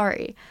so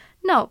sorry.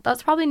 No,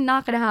 that's probably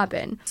not going to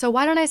happen. So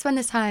why don't I spend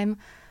this time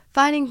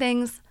finding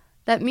things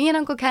that me and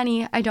Uncle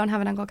Kenny, I don't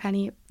have an Uncle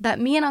Kenny, that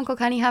me and Uncle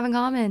Kenny have in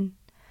common?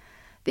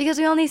 Because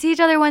we only see each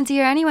other once a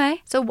year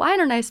anyway. So why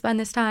don't I spend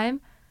this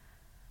time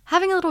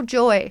having a little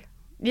joy,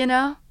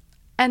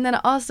 And then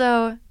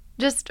also,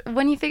 just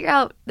when you figure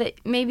out that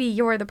maybe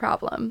you're the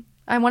problem,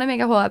 I want to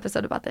make a whole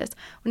episode about this.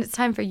 When it's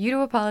time for you to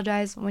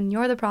apologize, when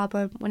you're the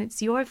problem, when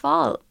it's your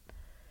fault.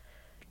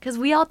 Because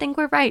we all think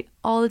we're right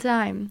all the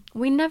time.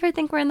 We never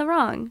think we're in the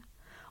wrong.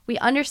 We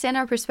understand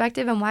our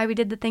perspective and why we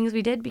did the things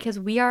we did because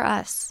we are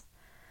us.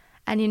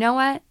 And you know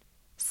what?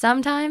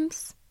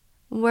 Sometimes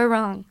we're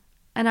wrong.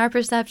 And our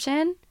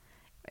perception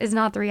is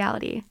not the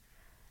reality.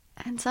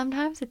 And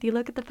sometimes if you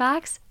look at the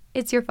facts,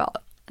 it's your fault.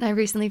 And I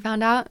recently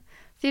found out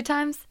a few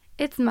times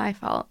it's my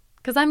fault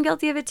because I'm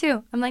guilty of it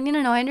too. I'm like,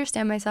 no, I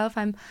understand myself.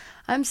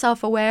 I'm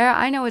self-aware.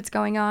 I know what's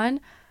going on.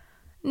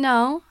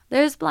 No,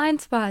 there's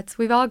blind spots.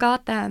 We've all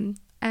got them.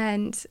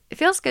 And it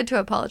feels good to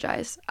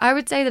apologize. I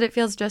would say that it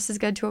feels just as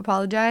good to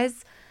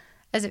apologize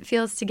as it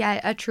feels to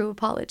get a true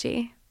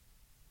apology.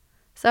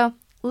 So,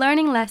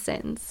 learning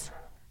lessons.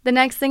 The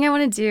next thing I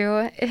want to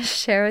do is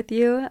share with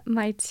you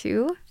my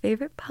 2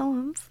 favorite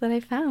poems that I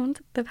found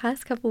the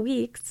past couple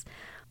weeks.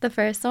 The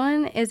first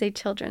one is a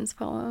children's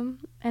poem,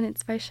 and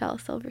it's by Shel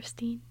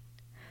Silverstein.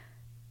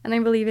 And I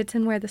believe it's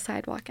in Where the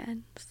Sidewalk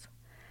Ends.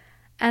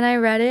 And I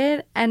read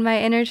it, and my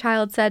inner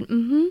child said,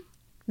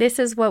 this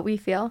is what we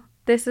feel.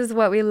 This is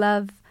what we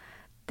love.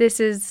 This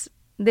is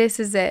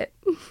it.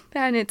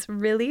 And it's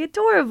really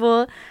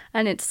adorable,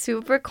 and it's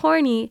super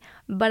corny,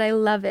 but I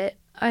love it.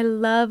 I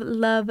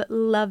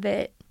love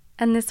it.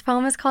 And this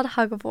poem is called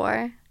Hug of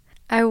War.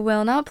 I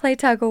will not play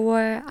tug of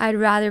war. I'd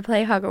rather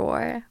play hug of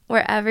war,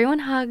 where everyone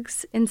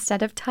hugs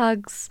instead of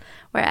tugs,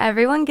 where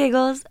everyone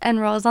giggles and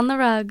rolls on the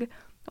rug,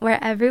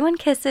 where everyone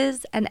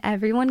kisses and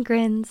everyone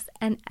grins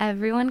and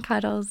everyone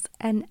cuddles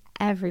and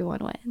everyone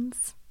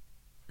wins.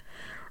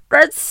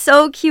 That's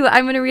so cute.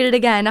 I'm going to read it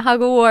again.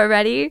 Hug of war.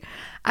 Ready?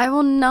 I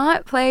will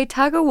not play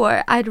tug of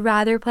war. I'd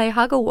rather play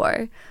hug of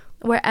war,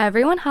 where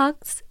everyone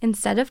hugs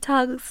instead of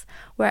tugs,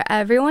 where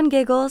everyone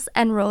giggles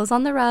and rolls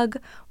on the rug,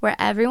 where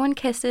everyone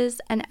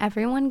kisses and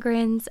everyone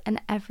grins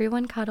and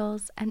everyone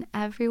cuddles and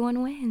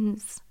everyone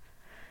wins.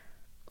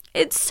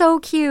 It's so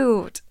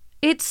cute.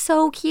 It's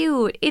so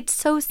cute. It's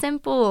so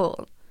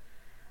simple.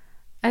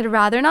 I'd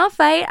rather not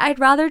fight. I'd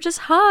rather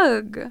just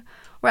hug,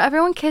 where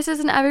everyone kisses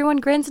and everyone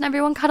grins and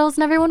everyone cuddles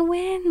and everyone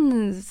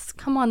wins.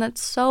 Come on,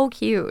 that's so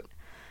cute.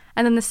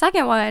 And then the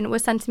second one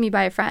was sent to me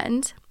by a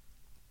friend.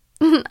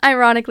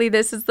 Ironically,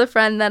 this is the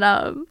friend that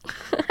I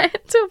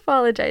had to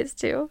apologize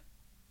to.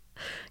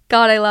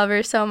 God, I love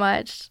her so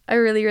much. I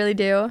really, really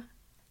do.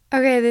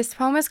 Okay, this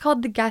poem is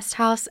called The Guest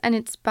House, and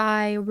it's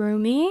by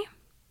Rumi,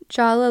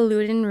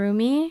 Jalaluddin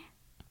Rumi.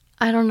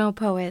 I don't know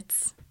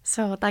poets,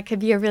 so that could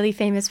be a really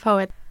famous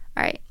poet.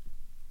 All right.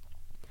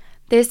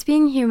 This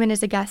being human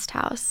is a guest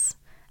house.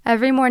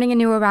 Every morning a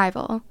new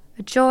arrival.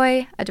 A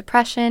joy, a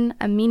depression,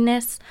 a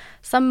meanness,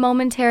 some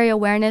momentary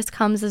awareness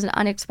comes as an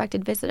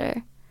unexpected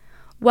visitor.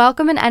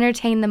 Welcome and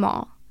entertain them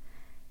all.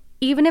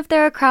 Even if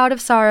they're a crowd of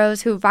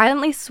sorrows who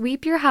violently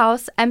sweep your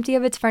house empty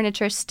of its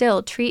furniture,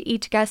 still treat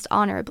each guest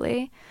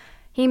honorably.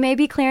 He may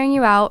be clearing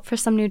you out for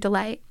some new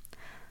delight.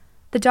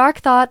 The dark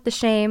thought, the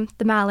shame,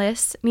 the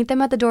malice, meet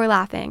them at the door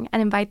laughing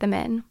and invite them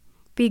in.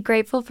 Be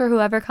grateful for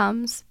whoever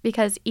comes,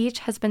 because each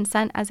has been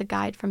sent as a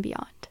guide from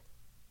beyond.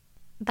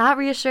 That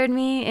reassured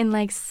me in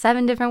like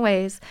 7 different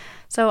ways,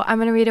 so I'm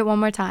going to read it one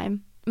more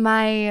time.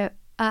 My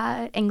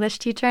English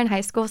teacher in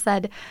high school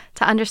said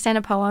to understand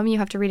a poem, you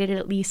have to read it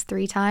at least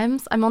 3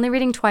 times. I'm only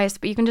reading twice,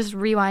 but you can just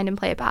rewind and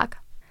play it back.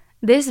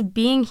 This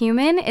being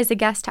human is a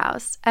guest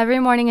house. Every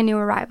morning a new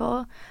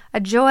arrival. A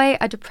joy,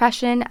 a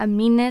depression, a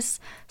meanness,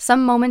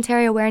 some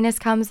momentary awareness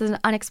comes as an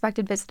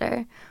unexpected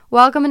visitor.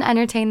 Welcome and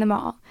entertain them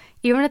all.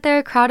 Even if they're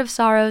a crowd of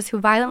sorrows who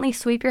violently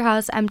sweep your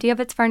house empty of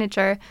its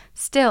furniture,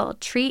 still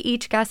treat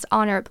each guest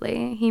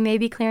honorably. He may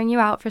be clearing you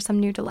out for some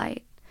new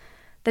delight.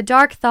 The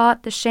dark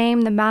thought, the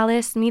shame, the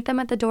malice, meet them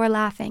at the door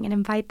laughing and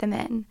invite them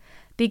in.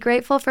 Be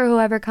grateful for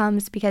whoever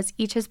comes, because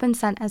each has been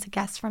sent as a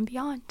guest from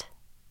beyond.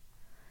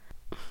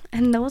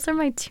 And those are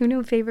my 2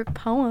 new favorite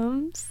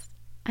poems.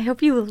 I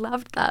hope you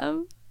loved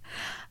them.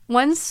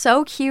 One's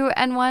so cute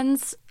and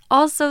one's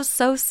also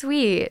so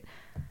sweet.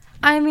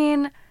 I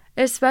mean,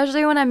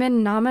 especially when I'm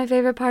in not my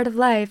favorite part of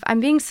life. I'm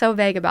being so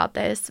vague about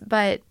this,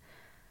 but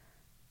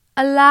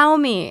allow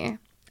me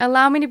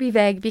to be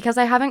vague, because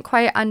I haven't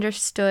quite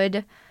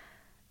understood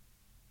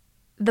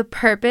the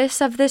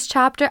purpose of this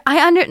chapter.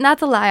 Not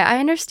to lie, I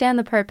understand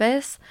the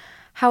purpose.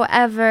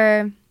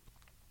 However,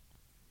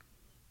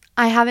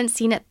 I haven't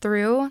seen it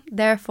through.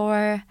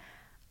 Therefore,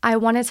 I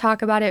want to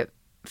talk about it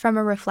from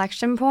a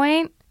reflection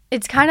point.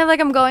 It's kind of like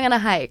I'm going on a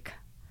hike.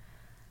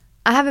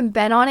 I haven't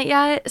been on it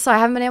yet, so I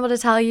haven't been able to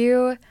tell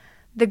you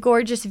the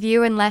gorgeous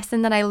view and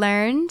lesson that I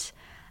learned,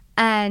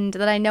 and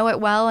that I know it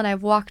well, and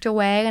I've walked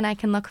away and I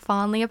can look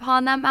fondly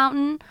upon that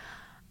mountain.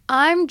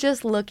 I'm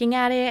just looking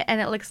at it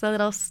and it looks a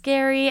little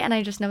scary, and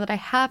I just know that I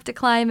have to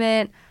climb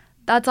it.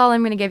 That's all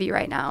I'm going to give you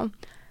right now.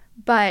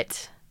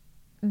 But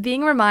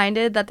being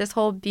reminded that this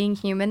whole being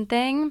human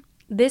thing,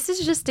 this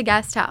is just a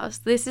guest house.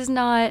 This is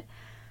not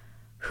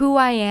who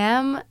I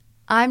am.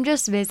 I'm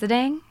just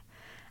visiting.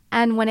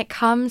 And when it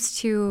comes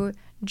to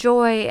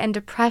joy and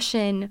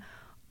depression,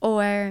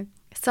 or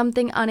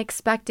something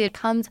unexpected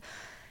comes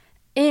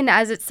in,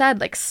 as it said,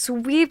 like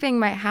sweeping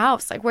my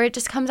house, like where it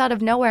just comes out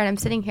of nowhere, and I'm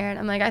sitting here and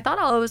I'm like, I thought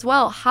all was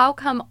well. How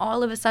come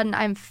all of a sudden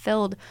I'm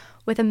filled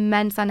with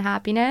immense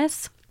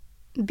unhappiness?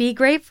 Be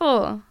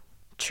grateful.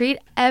 Treat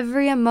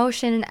every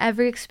emotion and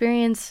every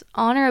experience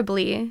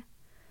honorably.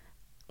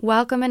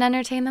 Welcome and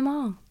entertain them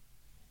all.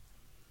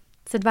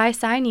 It's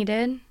advice I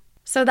needed.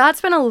 So that's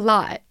been a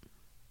lot.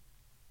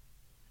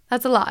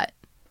 That's a lot.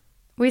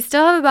 We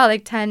still have about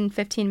like 10,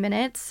 15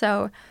 minutes,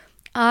 so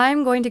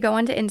I'm going to go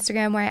onto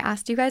Instagram where I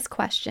asked you guys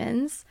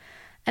questions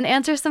and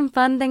answer some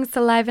fun things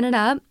to liven it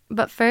up.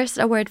 But first,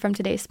 a word from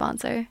today's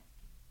sponsor.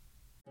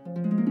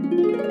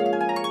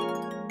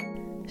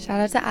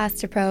 Shout out to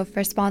Astepro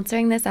for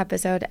sponsoring this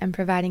episode and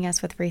providing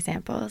us with free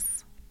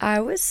samples. I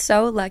was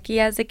so lucky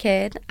as a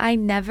kid. I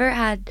never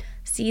had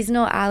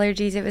seasonal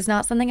allergies. It was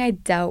not something I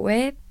dealt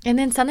with. And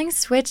then something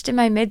switched in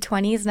my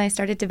mid-20s and I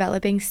started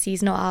developing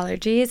seasonal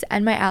allergies,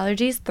 and my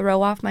allergies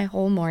throw off my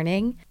whole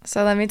morning.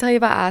 So let me tell you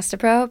about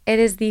Astepro. It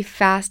is the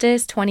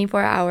fastest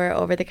 24-hour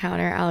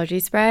over-the-counter allergy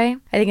spray.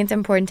 I think it's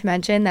important to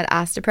mention that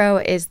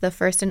Astepro is the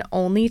first and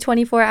only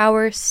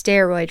 24-hour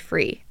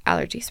steroid-free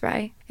allergy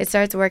spray. It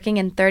starts working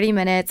in 30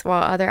 minutes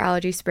while other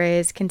allergy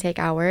sprays can take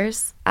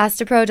hours.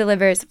 Astepro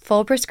delivers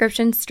full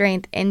prescription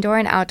strength indoor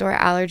and outdoor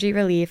allergy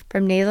relief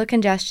from nasal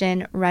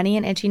congestion, runny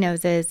and itchy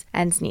noses,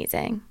 and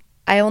sneezing.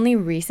 I only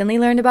recently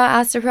learned about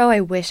Astepro.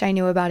 I wish I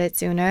knew about it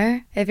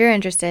sooner. If you're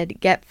interested,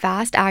 get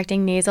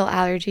fast-acting nasal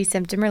allergy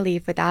symptom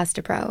relief with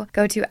Astepro.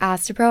 Go to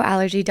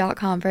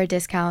asteproallergy.com for a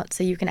discount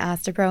so you can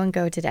Astepro and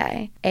go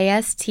today.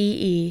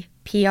 ASTEPRO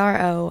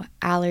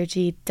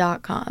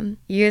allergy.com.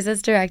 Use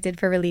as directed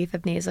for relief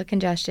of nasal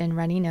congestion,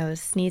 runny nose,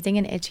 sneezing,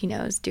 and itchy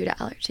nose due to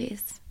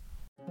allergies.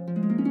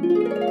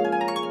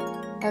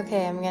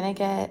 Okay, I'm gonna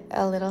get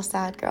a little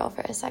sad girl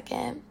for a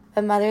second.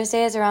 But Mother's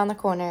Day is around the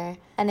corner,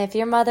 and if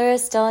your mother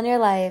is still in your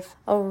life,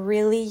 a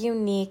really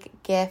unique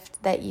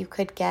gift that you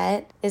could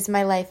get is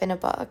My Life in a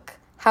Book.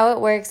 How it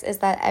works is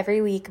that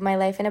every week,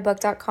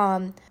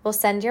 mylifeinabook.com will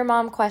send your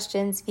mom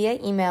questions via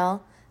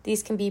email.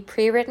 These can be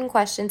pre-written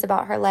questions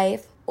about her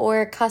life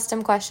or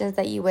custom questions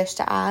that you wish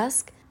to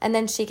ask, and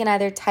then she can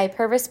either type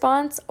her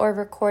response or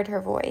record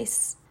her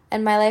voice.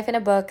 And My Life in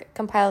a Book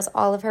compiles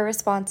all of her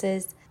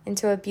responses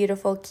into a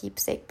beautiful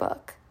keepsake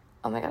book.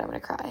 Oh my God, I'm gonna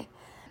cry.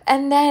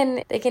 And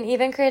then they can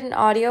even create an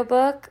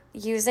audiobook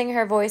using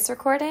her voice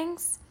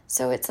recordings.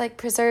 So it's like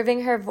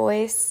preserving her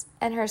voice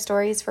and her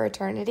stories for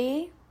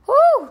eternity.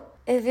 Woo!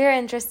 If you're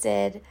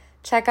interested,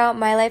 check out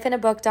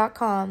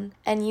mylifeinabook.com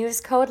and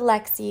use code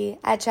LEXI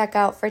at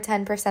checkout for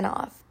 10%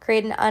 off.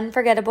 Create an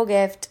unforgettable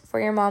gift for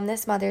your mom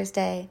this Mother's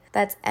Day.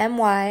 That's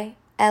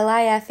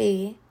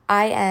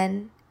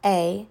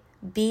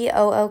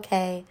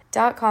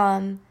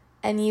mylifeinabook.com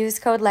and use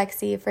code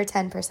LEXI for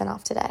 10%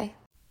 off today.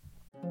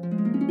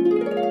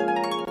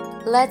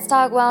 Let's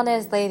talk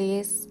wellness,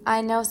 ladies.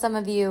 I know some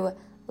of you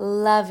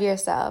love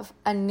yourself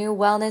a new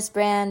wellness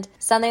brand,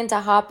 something to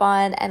hop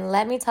on, and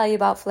let me tell you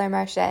about Fleur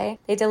Marché.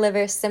 They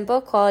deliver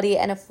simple, quality,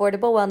 and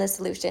affordable wellness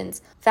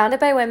solutions. Founded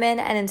by women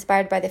and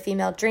inspired by the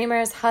female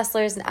dreamers,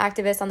 hustlers, and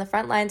activists on the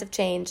front lines of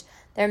change,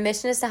 their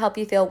mission is to help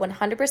you feel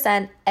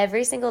 100%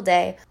 every single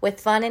day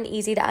with fun and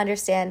easy to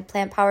understand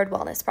plant-powered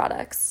wellness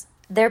products.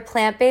 Their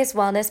plant-based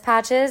wellness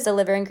patches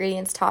deliver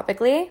ingredients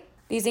topically.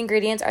 These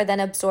ingredients are then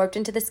absorbed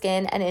into the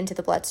skin and into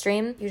the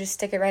bloodstream. You just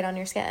stick it right on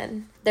your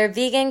skin. They're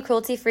vegan,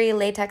 cruelty-free,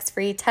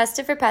 latex-free,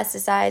 tested for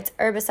pesticides,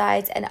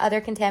 herbicides, and other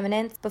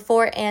contaminants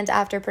before and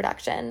after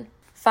production.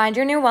 Find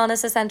your new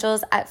wellness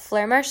essentials at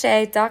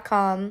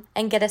fleurmarche.com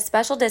and get a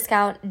special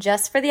discount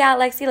just for the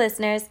 @Lexi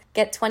listeners.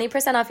 Get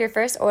 20% off your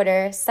first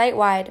order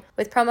site-wide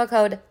with promo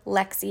code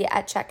LEXI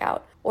at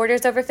checkout.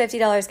 Orders over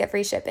 $50 get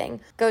free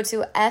shipping. Go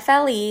to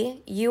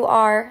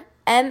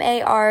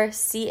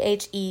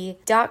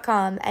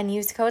FLEURMARCHE.com and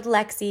use code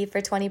LEXI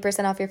for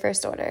 20% off your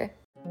first order.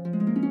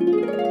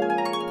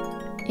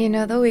 You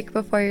know, the week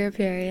before your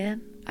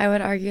period, I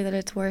would argue that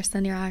it's worse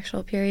than your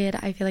actual period.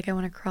 I feel like I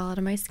want to crawl out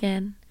of my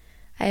skin.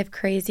 I have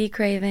crazy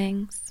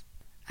cravings.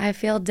 I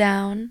feel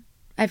down.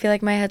 I feel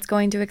like my head's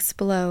going to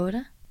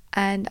explode.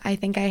 And I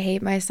think I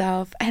hate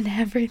myself and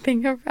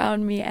everything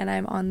around me, and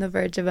I'm on the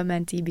verge of a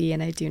mentee B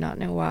and I do not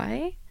know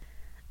why.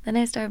 Then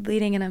I start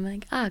bleeding and I'm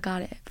like,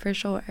 got it, for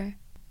sure.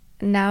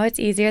 Now it's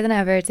easier than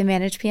ever to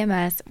manage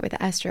PMS with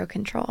Estro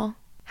Control.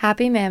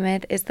 Happy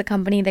Mammoth is the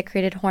company that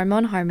created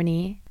Hormone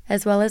Harmony,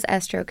 as well as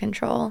Estro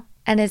Control,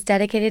 and is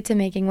dedicated to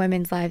making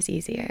women's lives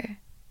easier.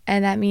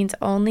 And that means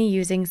only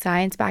using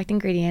science-backed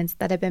ingredients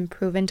that have been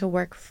proven to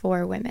work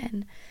for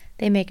women.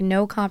 They make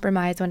no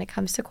compromise when it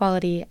comes to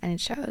quality, and it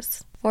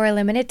shows. For a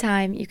limited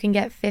time, you can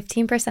get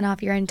 15%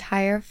 off your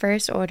entire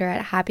first order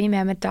at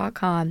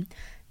happymammoth.com.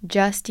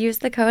 Just use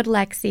the code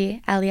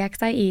LEXI,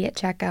 LEXIE, at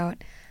checkout.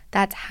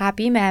 That's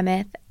Happy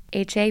Mammoth,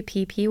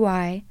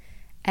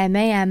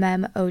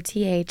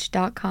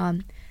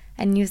 HAPPYMAMMOTH.com,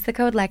 and use the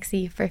code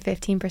LEXI for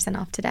 15%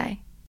 off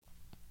today.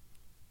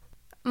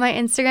 My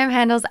Instagram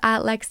handle's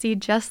 @Lexi,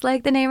 just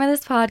like the name of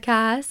this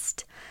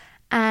podcast.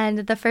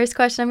 And the first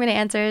question I'm going to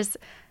answer is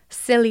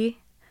silly.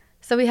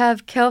 So we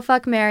have kill,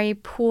 fuck, marry,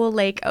 pool,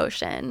 lake,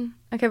 ocean.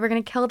 Okay, we're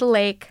going to kill the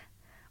lake.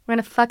 We're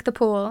going to fuck the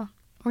pool.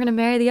 We're going to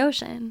marry the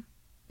ocean.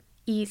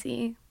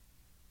 Easy.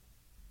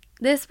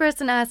 This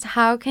person asked,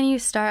 how can you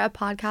start a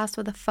podcast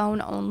with a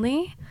phone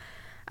only?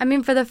 I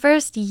mean, for the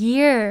first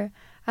year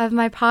of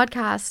my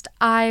podcast,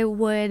 I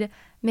would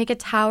make a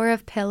tower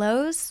of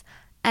pillows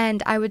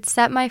and I would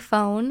set my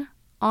phone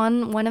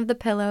on one of the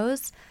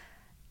pillows,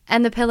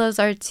 and the pillows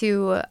are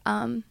to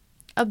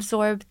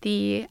absorb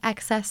the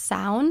excess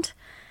sound.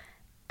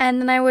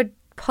 And then I would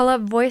pull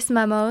up voice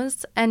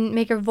memos and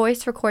make a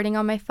voice recording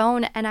on my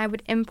phone, and I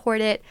would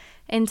import it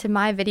into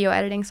my video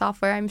editing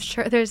software. I'm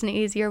sure there's an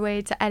easier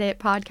way to edit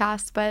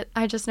podcasts, but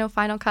I just know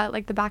Final Cut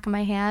like the back of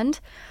my hand.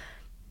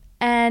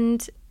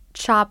 And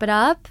chop it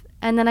up.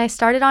 And then I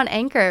started on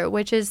Anchor,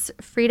 which is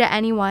free to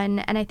anyone.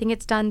 And I think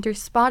it's done through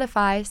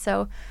Spotify.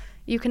 So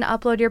you can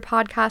upload your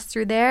podcast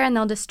through there and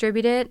they'll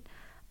distribute it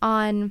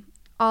on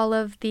all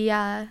of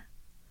the,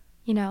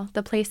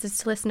 the places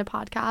to listen to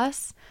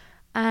podcasts.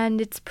 And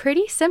it's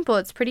pretty simple.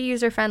 It's pretty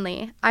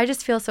user-friendly. I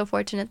just feel so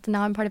fortunate that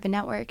now I'm part of a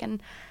network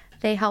and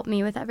they help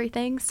me with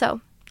everything.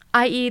 So,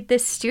 i.e.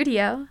 this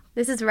studio.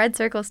 This is Red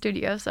Circle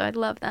Studio, so I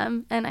love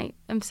them. And I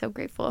am so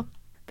grateful.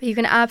 But you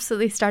can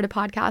absolutely start a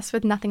podcast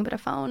with nothing but a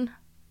phone.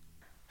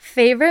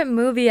 Favorite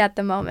movie at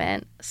the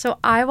moment. So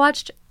I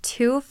watched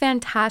 2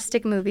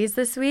 fantastic movies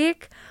this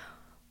week.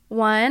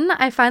 One,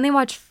 I finally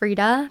watched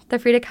Frida, the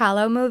Frida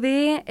Kahlo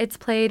movie. It's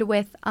played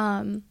with,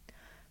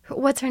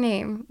 what's her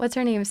name?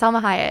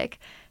 Salma Hayek.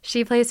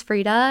 She plays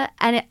Frida,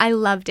 and I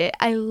loved it.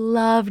 I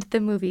loved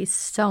the movie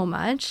so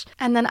much.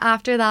 And then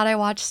after that, I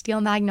watched Steel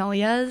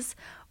Magnolias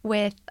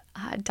with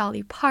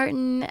Dolly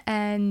Parton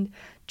and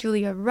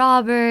Julia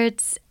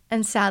Roberts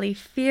and Sally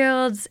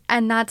Fields,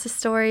 and that's a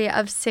story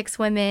of 6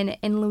 women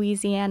in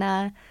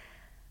Louisiana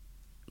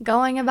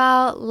going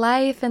about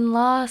life and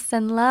loss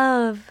and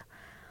love.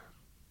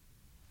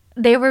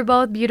 They were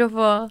both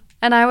beautiful,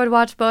 and I would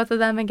watch both of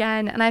them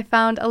again, and I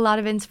found a lot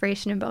of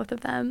inspiration in both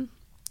of them.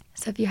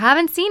 So if you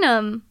haven't seen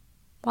them,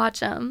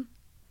 watch them.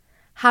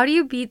 How do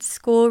you beat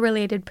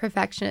school-related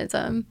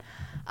perfectionism?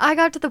 I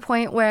got to the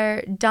point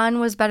where done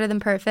was better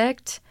than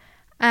perfect,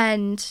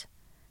 and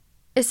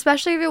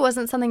especially if it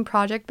wasn't something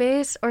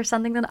project-based or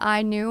something that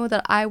I knew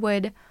that I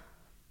would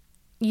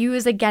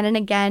use again and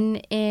again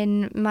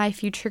in my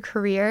future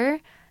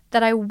career,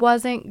 that I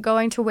wasn't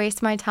going to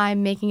waste my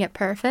time making it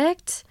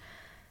perfect.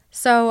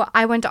 So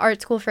I went to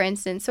art school, for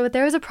instance. So if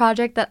there was a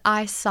project that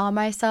I saw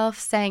myself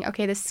saying,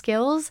 okay, the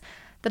skills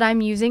that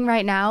I'm using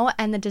right now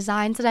and the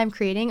designs that I'm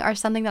creating are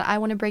something that I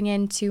want to bring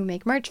in to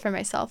make merch for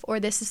myself. Or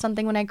this is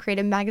something when I create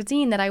a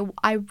magazine that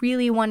I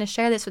really want to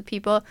share this with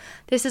people.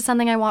 This is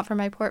something I want for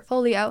my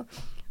portfolio.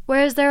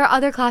 Whereas there are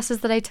other classes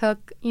that I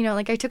took,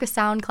 I took a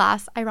sound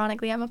class.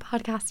 Ironically, I'm a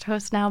podcast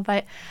host now,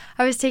 but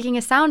I was taking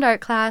a sound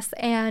art class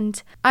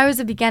and I was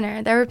a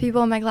beginner. There were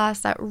people in my class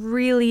that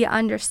really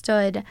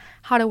understood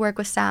how to work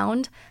with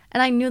sound.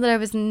 And I knew that I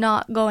was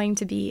not going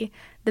to be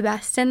the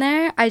best in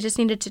there. I just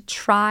needed to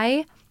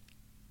try.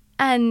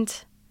 And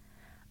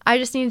I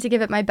just needed to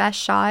give it my best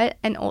shot,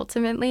 and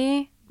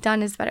ultimately,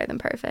 done is better than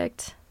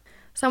perfect.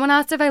 Someone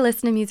asked if I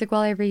listen to music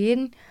while I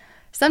read.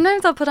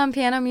 Sometimes I'll put on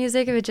piano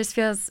music if it just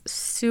feels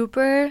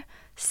super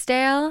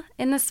stale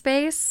in the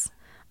space,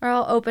 or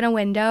I'll open a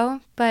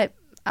window, but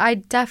I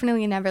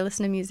definitely never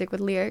listen to music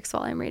with lyrics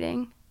while I'm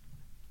reading.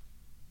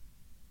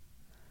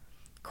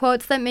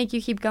 Quotes that make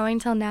you keep going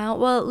till now?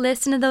 Well,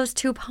 listen to those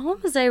 2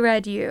 poems I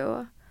read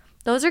you.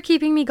 Those are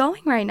keeping me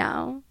going right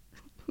now.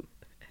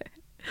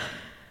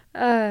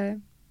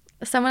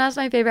 Someone asked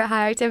my favorite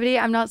high activity.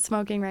 I'm not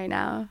smoking right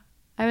now.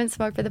 I haven't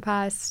smoked for the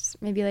past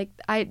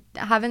I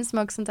haven't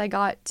smoked since I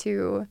got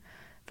to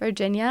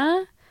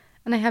Virginia,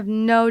 and I have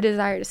no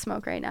desire to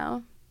smoke right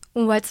now.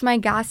 What's my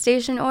gas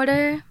station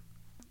order?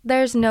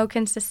 There's no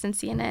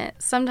consistency in it.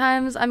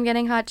 Sometimes I'm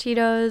getting hot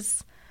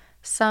Cheetos.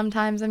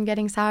 Sometimes I'm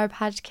getting Sour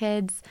Patch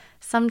Kids.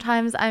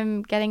 Sometimes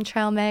I'm getting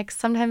trail mix.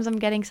 Sometimes I'm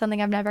getting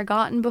something I've never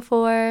gotten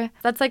before.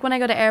 That's like when I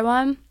go to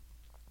Erewhon.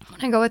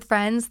 When I go with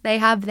friends, they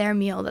have their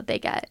meal that they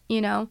get,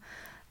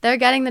 They're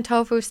getting the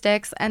tofu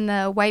sticks and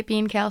the white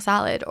bean kale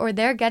salad, or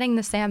they're getting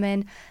the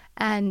salmon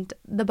and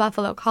the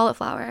buffalo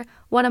cauliflower.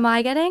 What am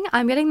I getting?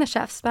 I'm getting the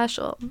chef's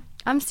special.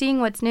 I'm seeing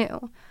what's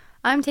new.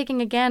 I'm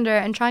taking a gander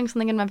and trying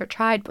something I've never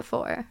tried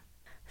before.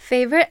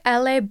 Favorite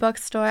LA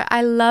bookstore?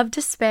 I love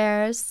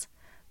Despairs.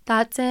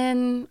 That's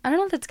in, I don't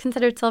know if it's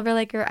considered Silver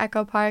Lake or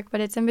Echo Park, but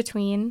it's in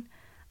between.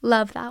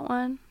 Love that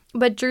one.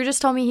 But Drew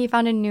just told me he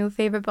found a new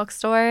favorite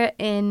bookstore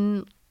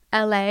in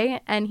LA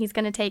and he's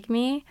going to take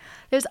me.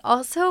 There's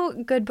also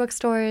good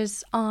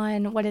bookstores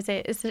on, what is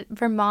it? Is it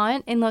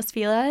Vermont in Los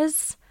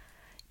Feliz?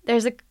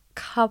 There's a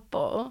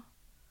couple.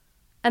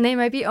 And they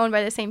might be owned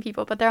by the same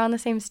people, but they're on the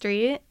same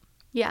street.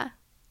 Yeah.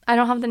 I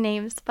don't have the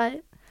names,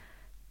 but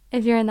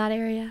if you're in that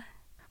area.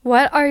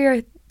 What are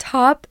your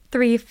top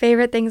 3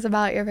 favorite things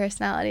about your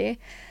personality?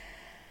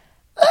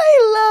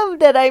 I love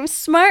that I'm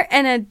smart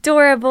and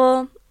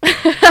adorable.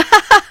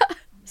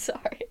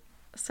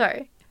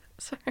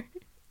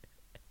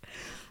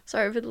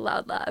 Sorry for the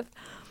loud laugh.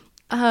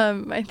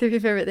 My 3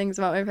 favorite things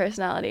about my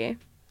personality.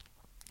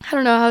 I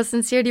don't know, how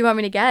sincere do you want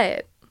me to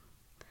get?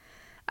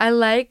 I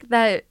like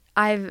that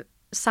I've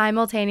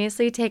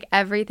simultaneously take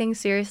everything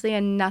seriously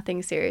and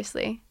nothing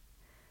seriously.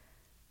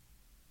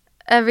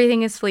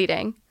 Everything is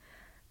fleeting.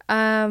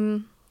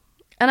 And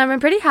I'm a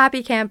pretty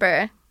happy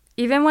camper.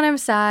 Even when I'm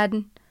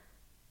sad,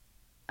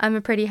 I'm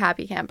a pretty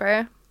happy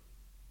camper.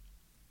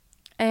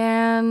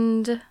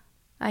 And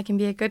I can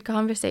be a good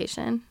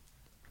conversation.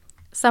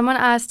 Someone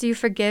asked, do you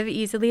forgive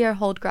easily or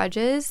hold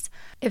grudges?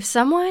 If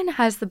someone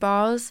has the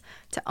balls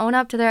to own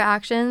up to their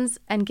actions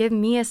and give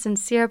me a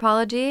sincere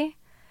apology,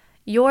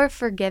 you're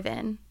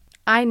forgiven.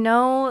 I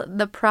know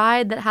the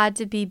pride that had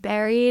to be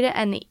buried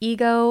and the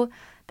ego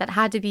that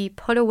had to be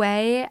put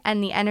away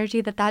and the energy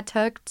that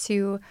took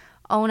to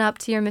own up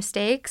to your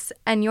mistakes,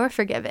 and you're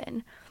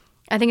forgiven.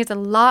 I think it's a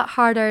lot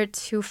harder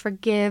to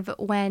forgive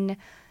when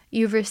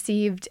you've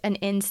received an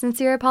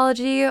insincere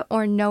apology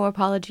or no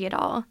apology at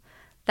all.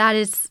 That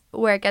is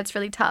where it gets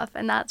really tough,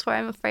 and that's where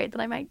I'm afraid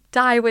that I might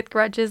die with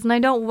grudges, and I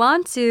don't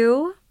want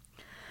to,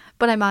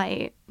 but I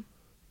might.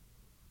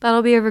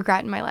 That'll be a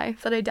regret in my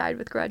life, that I died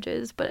with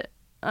grudges, but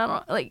I don't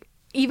know, like,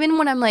 even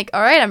when I'm like,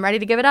 all right, I'm ready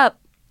to give it up,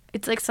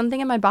 it's like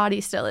something in my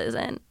body still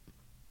isn't.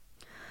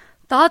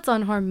 Thoughts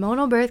on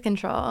hormonal birth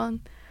control.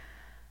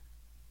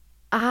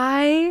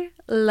 I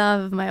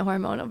love my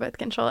hormonal birth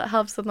control. It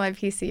helps with my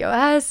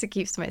PCOS, it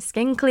keeps my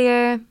skin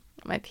clear,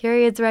 my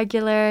periods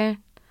regular,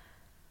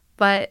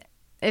 but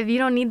if you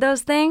don't need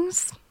those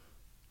things,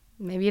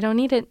 maybe you don't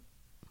need it.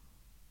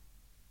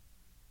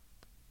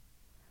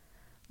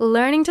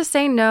 Learning to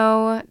say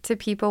no to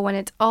people when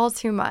it's all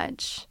too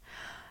much.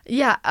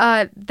 Yeah,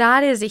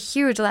 that is a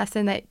huge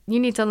lesson that you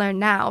need to learn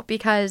now,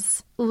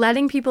 because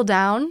letting people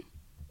down,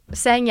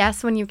 saying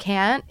yes when you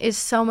can't, is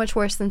so much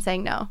worse than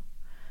saying no.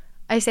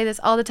 I say this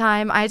all the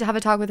time. I had to have a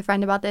talk with a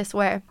friend about this,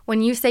 where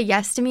when you say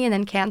yes to me and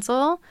then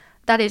cancel,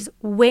 that is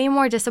way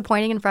more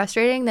disappointing and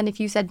frustrating than if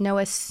you said no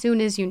as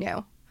soon as you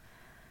knew.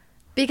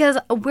 Because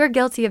we're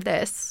guilty of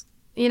this,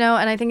 and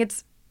I think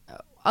it's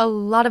a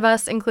lot of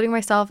us, including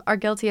myself, are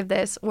guilty of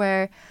this,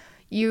 where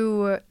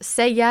you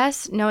say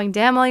yes knowing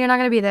damn well you're not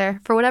going to be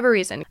there for whatever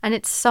reason. And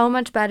it's so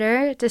much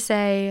better to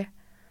say,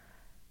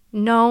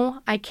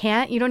 no, I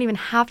can't. You don't even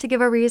have to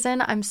give a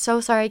reason. I'm so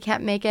sorry I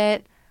can't make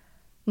it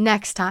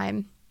next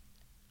time.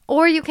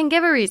 Or you can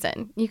give a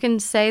reason. You can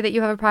say that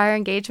you have a prior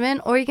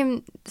engagement, or you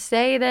can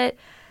say that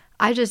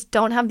I just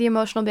don't have the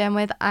emotional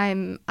bandwidth.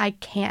 I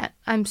can't.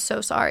 I'm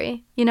so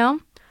sorry,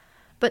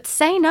 But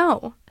say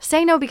no.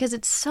 Say no, because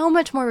it's so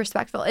much more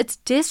respectful. It's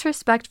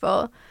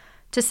disrespectful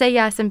to say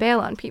yes and bail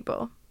on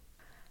people.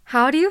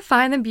 How do you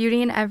find the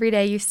beauty in every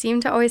day? You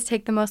seem to always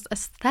take the most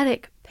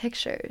aesthetic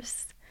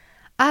pictures.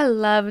 I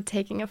love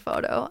taking a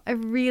photo. I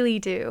really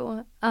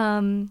do.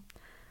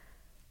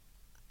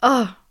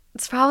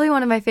 It's probably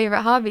one of my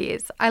favorite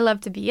hobbies. I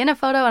love to be in a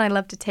photo and I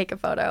love to take a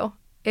photo.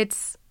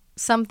 It's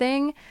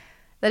something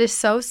that is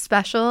so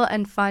special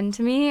and fun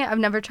to me. I've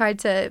never tried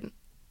to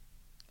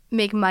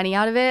make money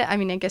out of it. I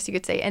mean, I guess you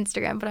could say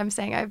Instagram, but I'm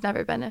saying I've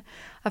never been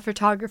a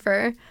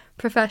photographer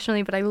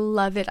professionally, but I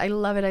love it. I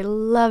love it. I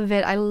love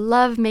it. I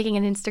love making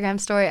an Instagram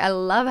story. I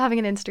love having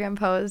an Instagram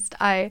post.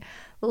 I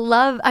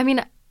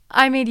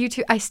made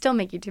YouTube. I still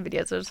make YouTube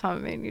videos. I just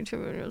haven't made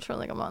YouTube videos for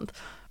like a month.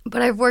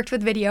 But I've worked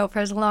with video for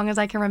as long as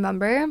I can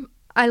remember.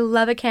 I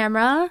love a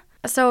camera.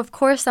 So, of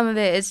course, some of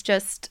it is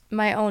just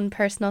my own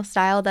personal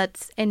style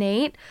that's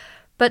innate.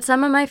 But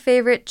some of my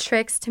favorite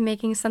tricks to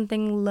making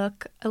something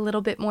look a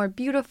little bit more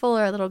beautiful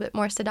or a little bit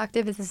more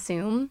seductive is a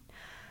zoom.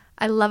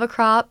 I love a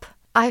crop.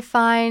 I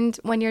find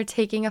when you're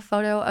taking a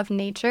photo of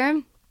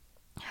nature,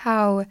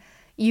 how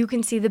you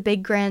can see the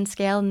big grand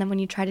scale, and then when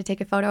you try to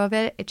take a photo of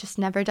it, it just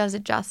never does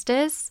it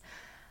justice.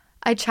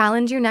 I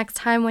challenge you next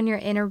time when you're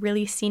in a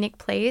really scenic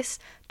place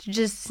to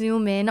just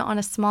zoom in on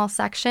a small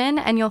section,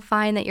 and you'll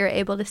find that you're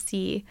able to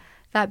see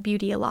that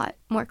beauty a lot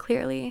more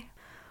clearly.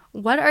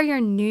 What are your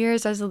New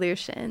Year's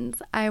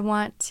resolutions? I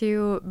want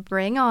to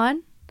bring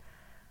on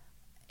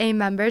a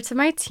member to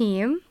my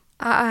team.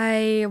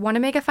 I want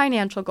to make a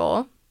financial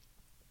goal.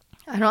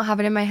 I don't have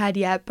it in my head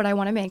yet, but I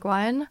want to make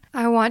one.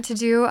 I want to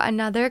do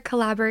another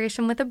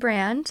collaboration with a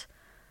brand,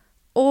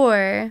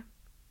 or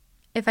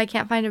if I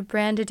can't find a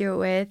brand to do it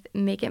with,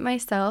 make it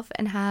myself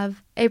and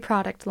have a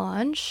product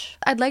launch.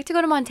 I'd like to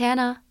go to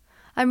Montana.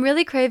 I'm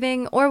really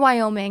craving, or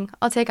Wyoming.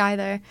 I'll take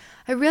either.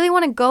 I really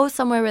want to go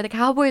somewhere where the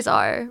cowboys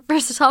are for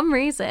some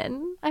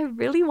reason. I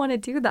really want to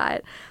do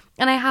that.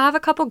 And I have a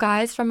couple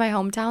guys from my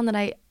hometown that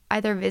I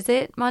either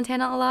visit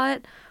Montana a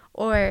lot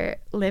or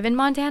live in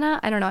Montana.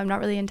 I don't know. I'm not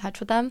really in touch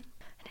with them.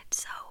 And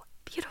it's so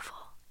beautiful.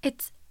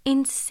 It's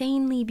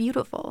insanely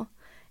beautiful.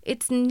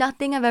 It's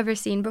nothing I've ever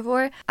seen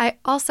before. I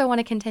also want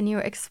to continue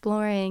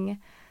exploring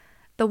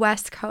the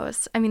West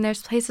Coast. I mean,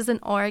 there's places in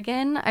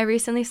Oregon. I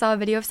recently saw a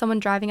video of someone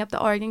driving up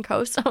the Oregon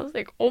coast. I was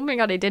like, oh my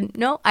God, I didn't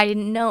know.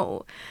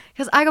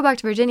 Because I go back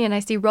to Virginia and I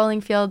see rolling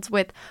fields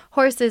with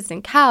horses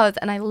and cows,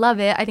 and I love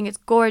it. I think it's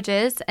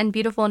gorgeous and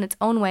beautiful in its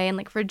own way. And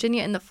like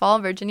Virginia in the fall,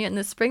 Virginia in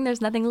the spring,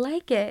 there's nothing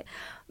like it.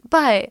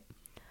 But,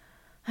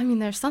 I mean,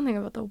 there's something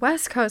about the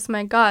West Coast,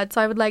 my God. So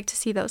I would like to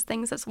see those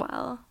things as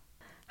well.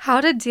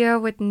 How to deal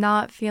with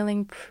not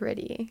feeling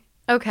pretty.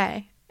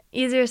 Okay,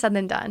 easier said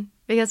than done.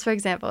 Because, for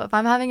example, if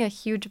I'm having a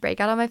huge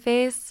breakout on my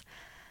face,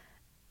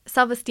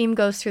 self-esteem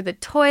goes through the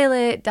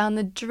toilet, down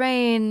the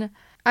drain.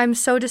 I'm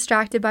so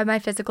distracted by my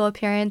physical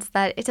appearance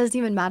that it doesn't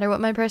even matter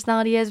what my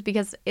personality is,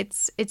 because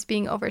it's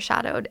being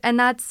overshadowed. And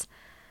that's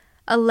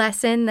a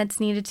lesson that's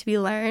needed to be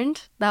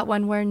learned, that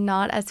when we're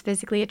not as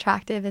physically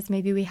attractive as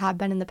maybe we have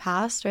been in the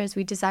past or as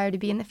we desire to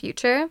be in the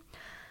future.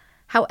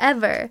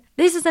 However,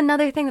 this is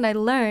another thing that I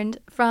learned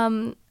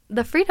from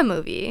the Frida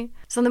movie.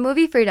 So the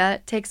movie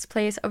Frida takes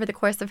place over the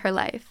course of her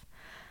life.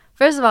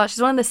 First of all,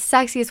 she's one of the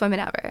sexiest women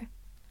ever.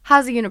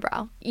 Has a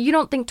unibrow. You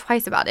don't think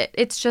twice about it.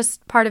 It's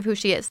just part of who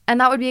she is. And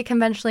that would be a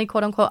conventionally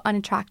quote-unquote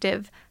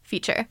unattractive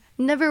feature.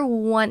 Never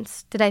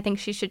once did I think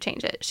she should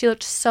change it. She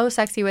looked so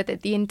sexy with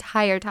it the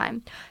entire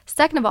time.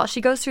 Second of all, she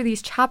goes through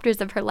these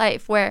chapters of her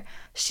life where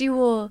she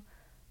will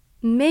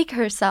make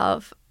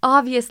herself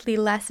obviously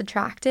less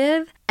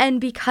attractive,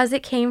 and because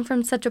it came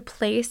from such a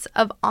place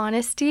of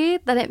honesty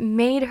that it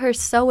made her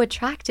so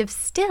attractive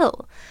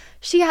still.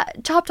 She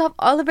chopped off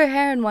all of her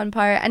hair in one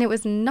part, and it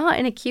was not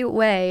in a cute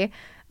way.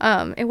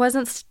 It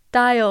wasn't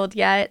styled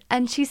yet,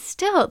 and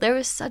there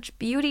was such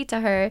beauty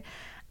to her.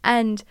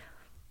 And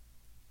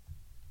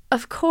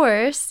of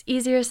course,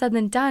 easier said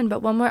than done,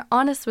 but when we're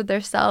honest with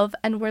ourselves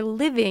and we're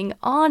living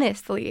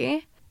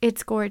honestly,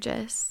 it's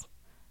gorgeous.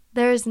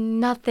 There's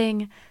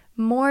nothing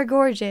more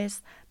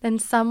gorgeous than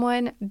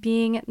someone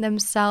being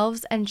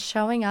themselves and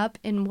showing up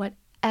in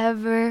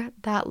whatever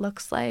that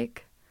looks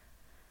like.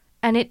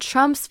 And it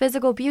trumps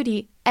physical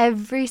beauty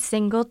every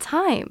single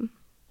time.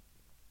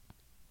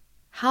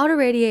 How to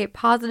radiate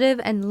positive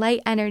and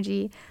light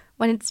energy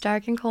when it's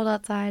dark and cold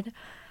outside.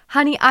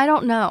 Honey, I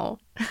don't know.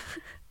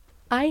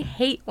 I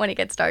hate when it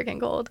gets dark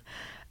and cold,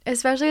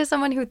 especially as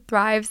someone who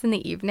thrives in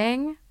the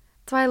evening.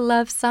 That's why I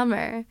love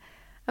summer.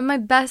 I'm my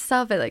best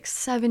self at like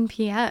 7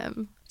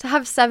 p.m. To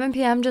have 7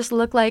 p.m. just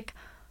look like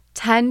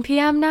 10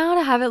 p.m. now,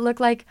 to have it look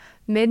like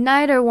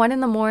midnight or 1 in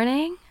the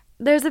morning,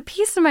 there's a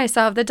piece of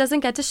myself that doesn't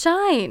get to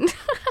shine.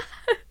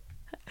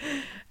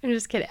 I'm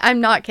just kidding.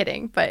 I'm not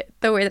kidding, but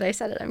the way that I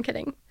said it, I'm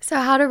kidding. So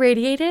how to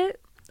radiate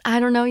it? I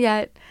don't know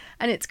yet.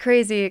 And it's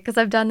crazy because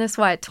I've done this,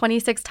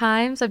 26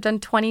 times? I've done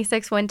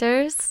 26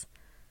 winters.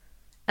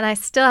 And I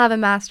still haven't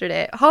mastered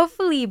it.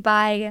 Hopefully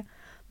by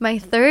my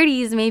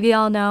 30s, maybe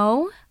I'll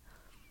know.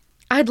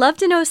 I'd love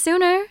to know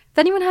sooner. If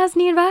anyone has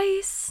any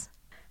advice.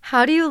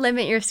 How do you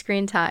limit your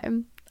screen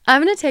time?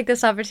 I'm going to take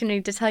this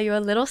opportunity to tell you a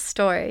little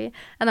story,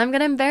 and I'm going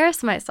to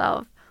embarrass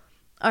myself.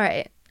 All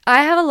right.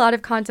 I have a lot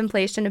of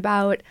contemplation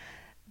about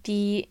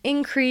the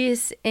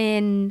increase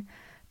in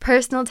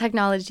personal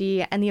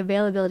technology and the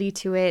availability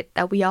to it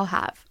that we all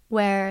have.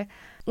 Where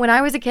when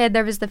I was a kid,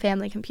 there was the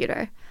family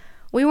computer.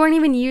 We weren't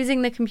even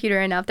using the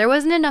computer enough. There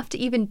wasn't enough to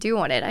even do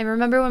on it. I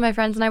remember when my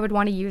friends and I would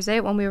want to use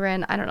it when we were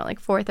in,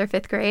 4th or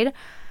 5th grade.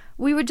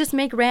 We would just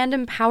make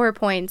random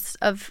PowerPoints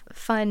of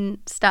fun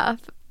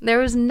stuff. There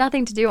was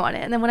nothing to do on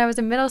it. And then when I was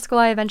in middle school,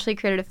 I eventually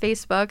created a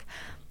Facebook.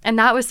 And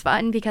that was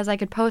fun because I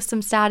could post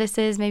some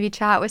statuses, maybe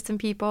chat with some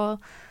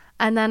people.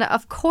 And then,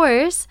 of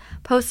course,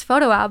 post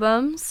photo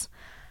albums.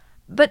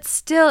 But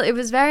still, it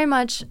was very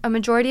much a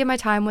majority of my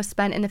time was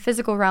spent in the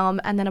physical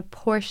realm, and then a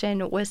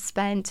portion was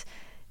spent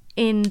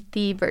in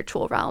the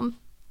virtual realm.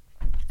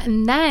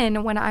 And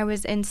then when I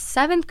was in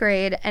 7th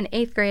grade and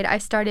 8th grade, I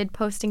started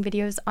posting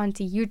videos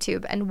onto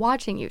YouTube and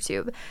watching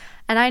YouTube.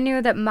 And I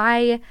knew that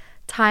my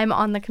time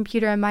on the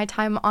computer and my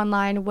time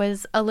online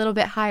was a little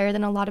bit higher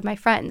than a lot of my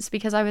friends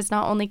because I was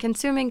not only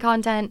consuming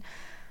content,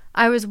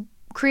 I was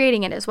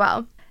creating it as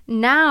well.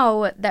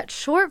 Now that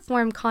short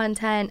form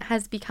content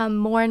has become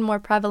more and more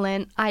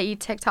prevalent, i.e.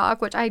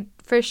 TikTok, which I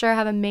for sure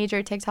have a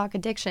major TikTok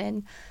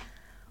addiction,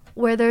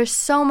 where there's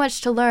so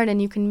much to learn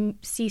and you can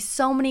see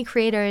so many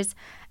creators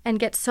and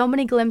get so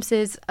many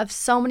glimpses of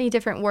so many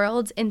different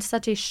worlds in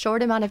such a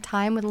short amount of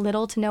time with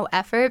little to no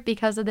effort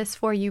because of this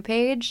For You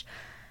page.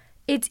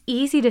 It's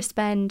easy to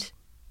spend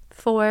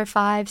 4,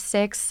 5,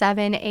 6,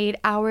 7, 8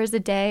 hours a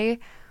day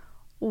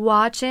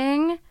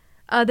watching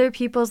other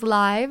people's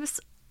lives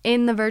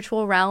in the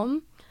virtual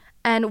realm.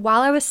 And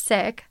while I was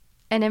sick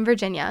and in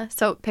Virginia,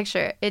 so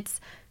picture, it's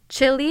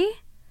chilly,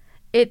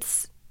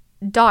 it's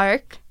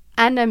dark,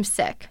 and I'm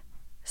sick.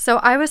 So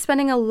I was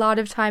spending a lot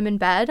of time in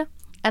bed.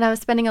 And I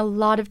was spending a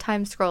lot of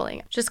time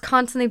scrolling, just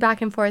constantly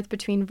back and forth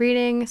between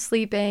reading,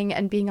 sleeping,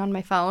 and being on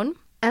my phone.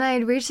 And I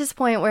had reached this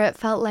point where it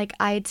felt like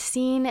I'd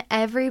seen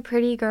every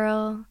pretty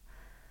girl.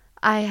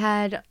 I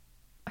had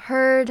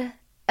heard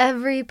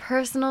every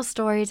personal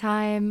story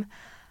time.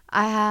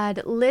 I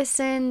had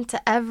listened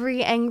to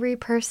every angry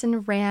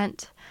person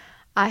rant.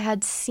 I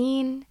had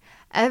seen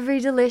every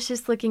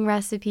delicious looking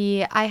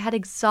recipe. I had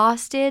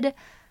exhausted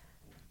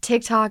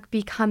TikTok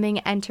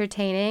becoming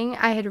entertaining.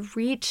 I had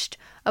reached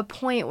a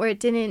point where it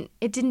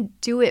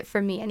didn't do it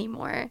for me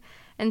anymore.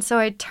 And so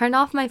I turned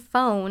off my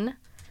phone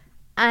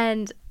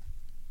and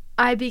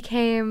I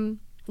became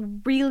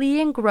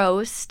really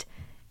engrossed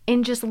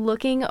in just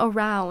looking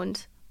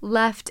around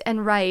left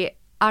and right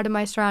out of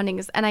my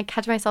surroundings. And I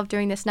catch myself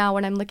doing this now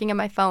when I'm looking at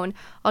my phone.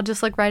 I'll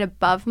just look right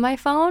above my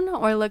phone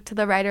or look to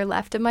the right or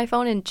left of my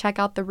phone and check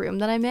out the room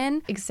that I'm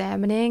in,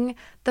 examining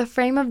the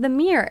frame of the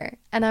mirror.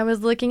 And I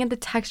was looking at the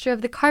texture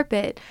of the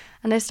carpet,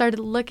 and I started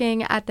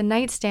looking at the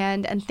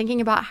nightstand and thinking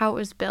about how it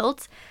was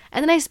built.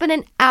 And then I spent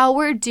an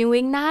hour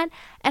doing that,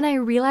 and I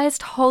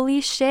realized,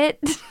 holy shit,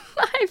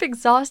 I've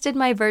exhausted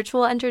my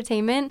virtual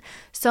entertainment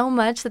so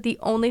much that the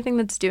only thing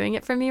that's doing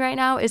it for me right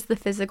now is the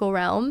physical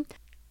realm.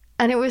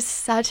 And it was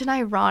such an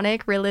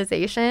ironic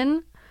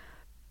realization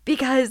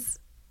because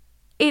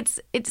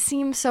it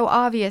seems so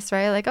obvious,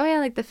 right? Like, oh yeah,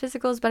 like the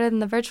physical is better than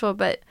the virtual.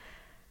 But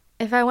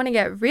if I want to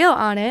get real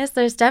honest,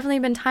 there's definitely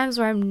been times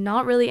where I'm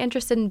not really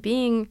interested in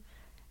being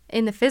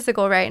in the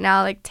physical right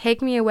now. Like,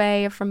 take me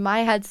away from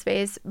my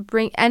headspace,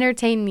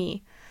 entertain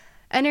me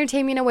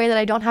in a way that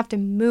I don't have to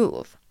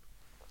move.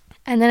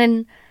 And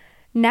then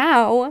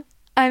now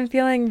I'm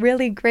feeling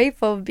really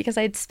grateful because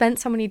I'd spent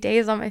so many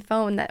days on my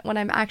phone that when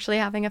I'm actually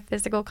having a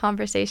physical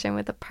conversation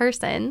with a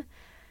person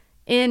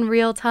in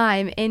real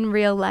time, in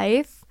real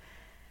life,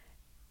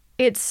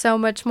 it's so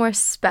much more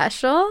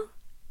special.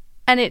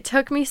 And it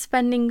took me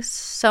spending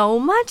so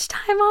much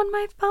time on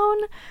my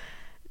phone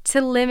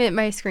to limit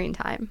my screen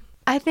time.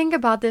 I think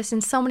about this in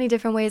so many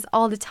different ways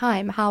all the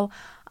time, how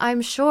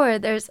I'm sure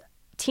there's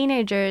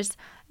teenagers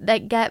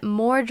that get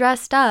more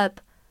dressed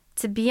up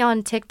to be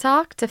on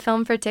TikTok, to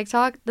film for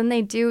TikTok, than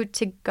they do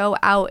to go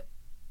out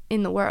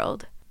in the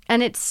world.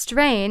 And it's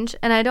strange,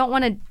 and I don't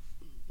want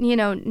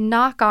to,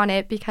 knock on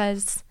it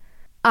because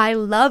I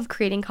love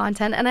creating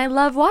content and I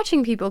love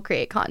watching people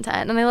create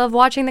content and I love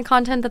watching the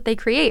content that they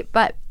create.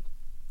 But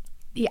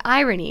the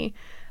irony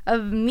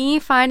of me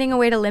finding a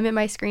way to limit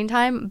my screen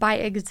time by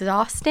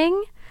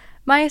exhausting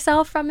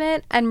myself from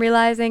it and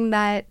realizing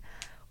that,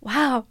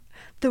 wow,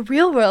 the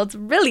real world's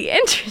really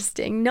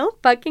interesting. No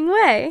fucking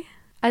way.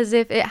 As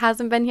if it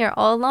hasn't been here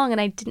all along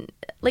and I didn't,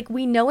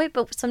 we know it,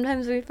 but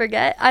sometimes we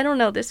forget. I don't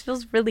know. This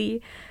feels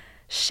really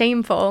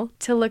shameful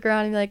to look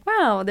around and be like,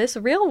 wow, this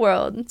real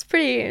world, it's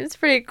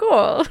pretty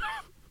cool.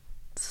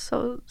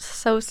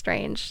 So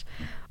strange.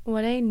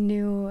 What a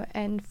new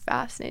and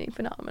fascinating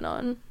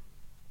phenomenon.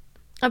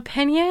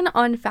 Opinion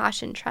on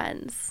fashion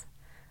trends.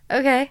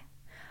 Okay,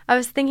 I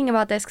was thinking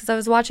about this because I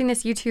was watching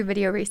this YouTube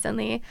video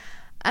recently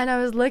and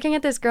I was looking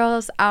at this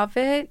girl's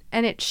outfit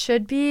and it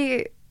should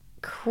be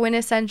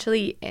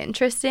quintessentially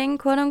interesting,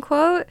 quote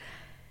unquote,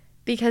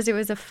 because it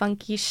was a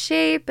funky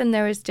shape and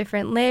there was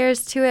different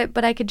layers to it,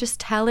 but I could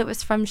just tell it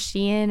was from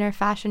Shein or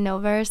Fashion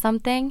Nova or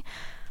something,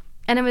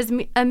 and I was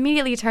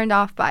immediately turned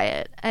off by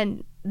it.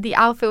 And the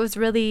outfit was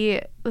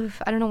really,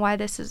 I don't know why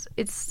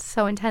it's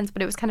so intense,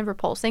 but it was kind of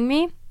repulsing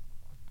me.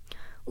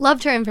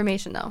 Loved her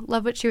information though,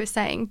 loved what she was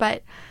saying,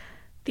 but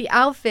the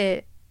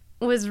outfit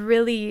was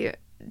really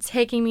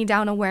taking me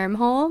down a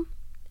wormhole.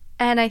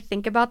 And I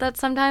think about that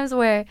sometimes,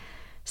 where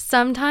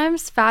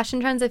sometimes fashion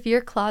trends, if your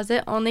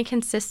closet only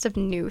consists of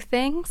new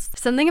things,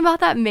 something about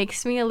that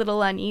makes me a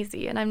little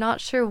uneasy, and I'm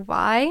not sure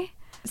why.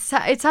 So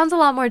it sounds a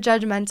lot more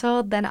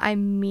judgmental than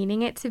I'm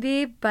meaning it to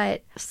be,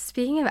 but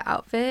speaking of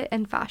outfit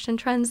and fashion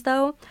trends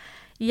though,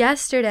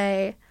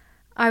 yesterday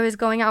I was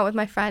going out with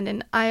my friend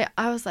and I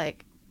was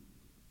like,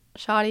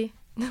 Shawty,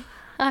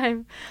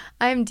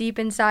 I'm deep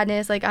in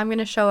sadness, like I'm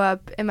gonna show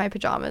up in my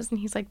pajamas. And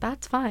he's like,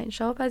 that's fine,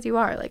 show up as you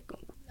are, like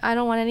I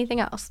don't want anything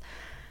else.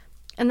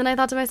 And then I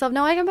thought to myself,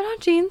 no, I can put on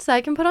jeans.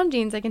 I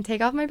can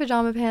take off my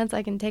pajama pants.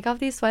 I can take off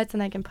these sweats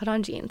and I can put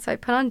on jeans. So I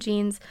put on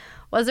jeans,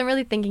 wasn't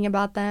really thinking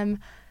about them.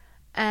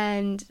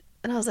 And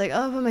I was like,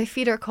 oh, but my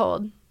feet are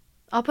cold.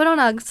 I'll put on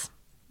Uggs.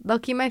 They'll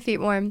keep my feet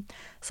warm.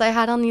 So I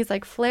had on these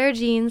flare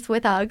jeans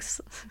with Uggs.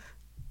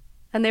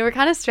 And they were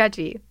kind of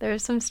stretchy. There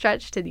was some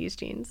stretch to these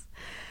jeans.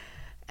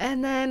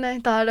 And then I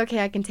thought,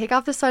 okay, I can take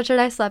off the sweatshirt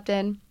I slept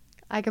in.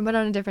 I can put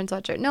on a different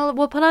sweatshirt. No,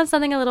 we'll put on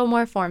something a little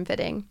more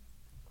form-fitting.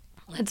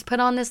 Let's put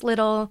on this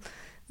little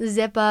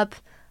zip-up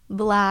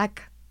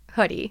black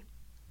hoodie.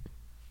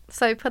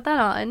 So I put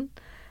that on.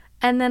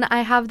 And then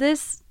I have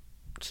this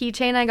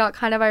keychain I got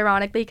kind of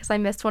ironically because I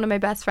missed one of my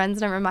best friends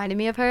and it reminded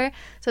me of her.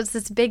 So it's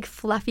this big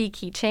fluffy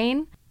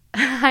keychain.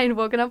 I had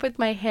woken up with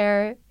my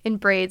hair in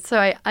braids. So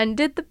I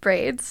undid the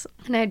braids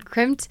and I had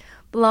crimped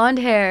blonde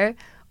hair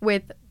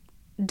with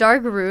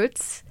dark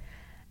roots.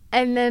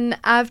 And then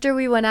after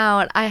we went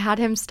out, I had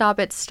him stop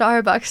at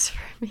Starbucks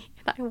for me.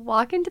 And I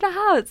walk into the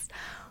house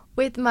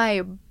with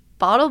my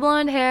bottle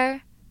blonde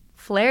hair,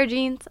 flare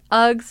jeans,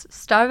 Uggs,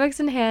 Starbucks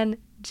in hand,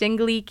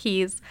 jingly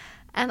keys.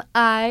 And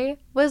I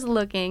was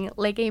looking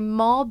like a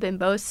mall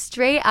bimbo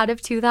straight out of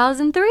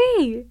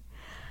 2003.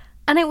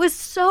 And it was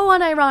so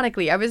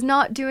unironically. I was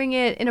not doing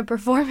it in a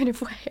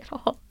performative way at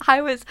all.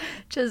 I was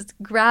just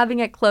grabbing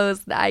at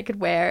clothes that I could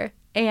wear.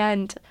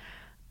 And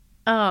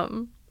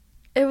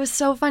it was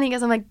so funny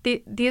because I'm like,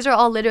 these are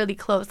all literally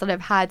clothes that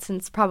I've had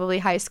since probably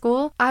high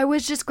school. I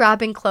was just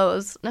grabbing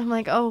clothes. And I'm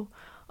like, oh,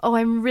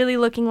 I'm really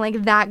looking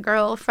like that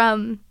girl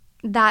from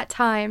that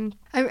time.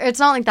 It's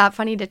not that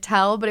funny to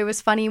tell, but it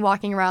was funny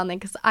walking around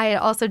because I had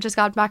also just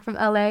got back from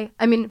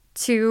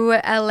to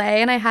LA,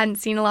 and I hadn't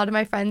seen a lot of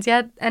my friends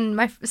yet,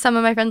 and some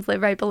of my friends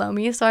live right below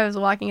me, so I was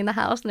walking in the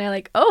house and they're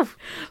like,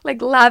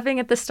 laughing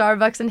at the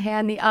Starbucks in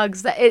hand, the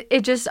Uggs.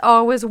 It just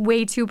all was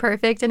way too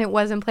perfect, and it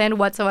wasn't planned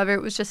whatsoever.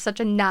 It was just such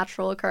a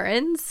natural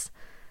occurrence.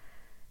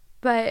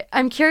 But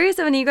I'm curious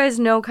if any of you guys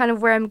know kind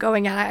of where I'm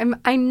going at.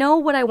 I know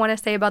what I want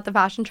to say about the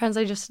fashion trends.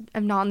 I just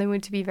am not in the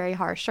mood to be very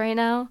harsh right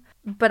now.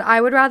 But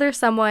I would rather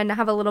someone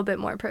have a little bit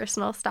more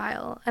personal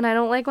style. And I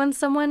don't like when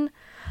someone,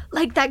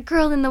 like that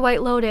girl in the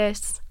White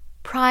Lotus,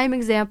 prime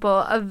example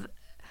of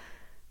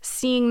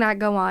seeing that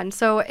go on.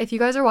 So if you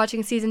guys are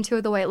watching season 2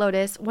 of The White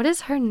Lotus, what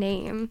is her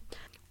name?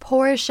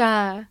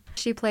 Portia.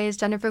 She plays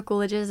Jennifer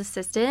Coolidge's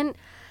assistant.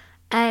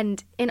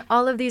 And in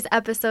all of these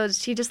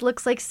episodes, she just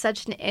looks like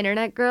such an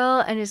internet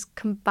girl and is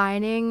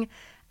combining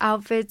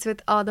outfits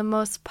with all the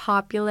most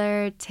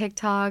popular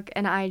TikTok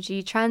and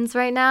IG trends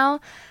right now.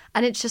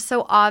 And it's just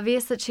so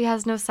obvious that she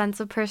has no sense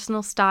of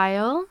personal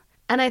style.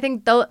 And I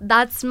think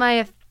that's my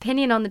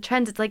opinion on the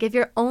trends. It's like if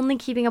you're only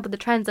keeping up with the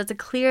trends, that's a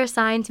clear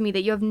sign to me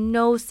that you have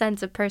no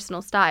sense of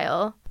personal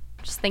style.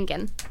 Just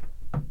thinking.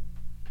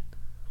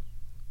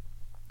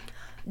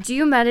 Do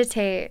you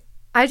meditate?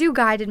 I do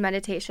guided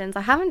meditations.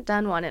 I haven't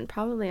done one in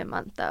probably a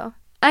month though.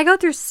 I go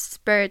through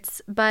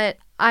spurts, but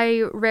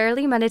I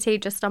rarely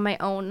meditate just on my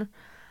own.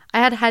 I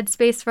had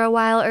Headspace for a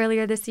while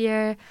earlier this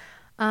year.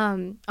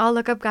 I'll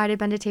look up guided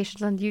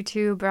meditations on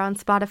YouTube or on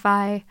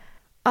Spotify.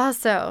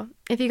 Also,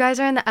 if you guys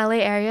are in the LA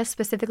area,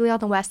 specifically on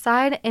the west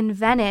side, in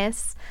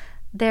Venice,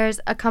 there's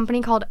a company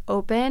called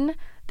Open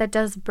that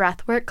does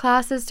breathwork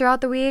classes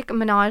throughout the week.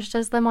 Minaj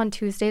does them on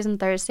Tuesdays and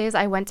Thursdays.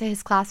 I went to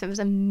his class. It was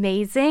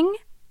amazing.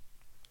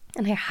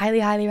 And I highly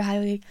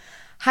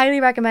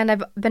recommend.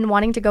 I've been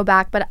wanting to go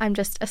back, but I'm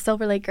just a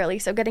Silver Lake girly.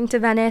 So getting to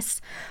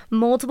Venice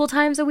multiple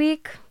times a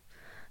week.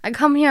 I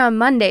come here on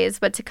Mondays,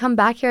 but to come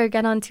back here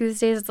again on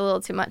Tuesdays is a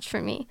little too much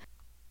for me.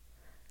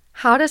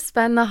 How to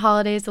spend the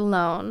holidays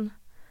alone.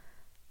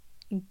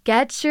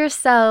 Get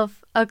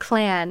yourself a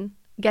clan.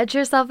 Get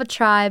yourself a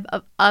tribe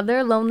of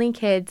other lonely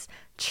kids.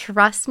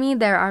 Trust me,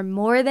 there are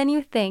more than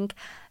you think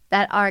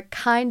that are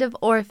kind of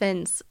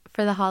orphans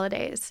for the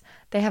holidays.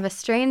 They have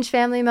estranged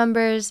family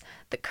members.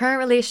 The current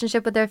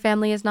relationship with their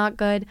family is not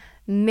good.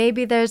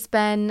 Maybe there's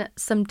been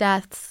some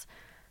deaths.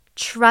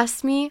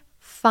 Trust me,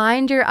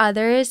 find your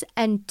others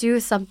and do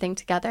something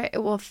together. It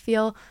will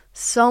feel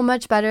so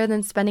much better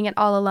than spending it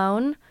all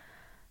alone.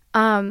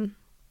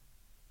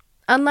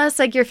 Unless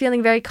like you're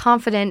feeling very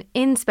confident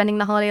in spending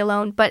the holiday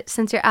alone, but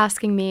since you're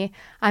asking me,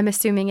 I'm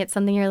assuming it's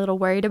something you're a little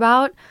worried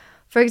about.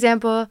 For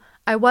example,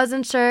 I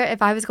wasn't sure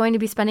if I was going to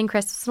be spending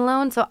Christmas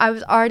alone, so I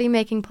was already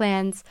making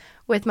plans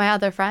with my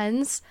other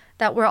friends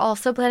that were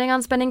also planning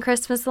on spending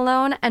Christmas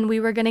alone, and we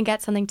were going to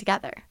get something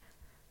together.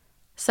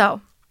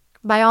 So,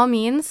 by all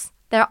means,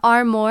 there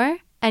are more,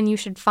 and you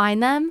should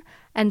find them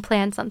and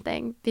plan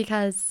something,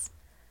 because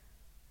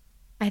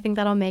I think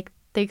that'll make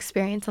the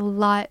experience a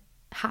lot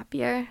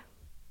happier.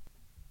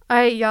 All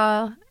right,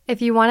 y'all.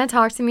 If you want to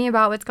talk to me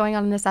about what's going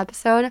on in this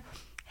episode,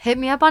 hit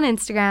me up on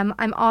Instagram.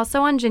 I'm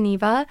also on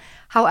Geneva.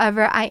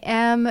 However, I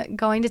am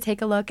going to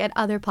take a look at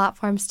other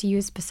platforms to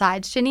use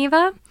besides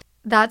Geneva.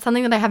 That's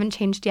something that I haven't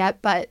changed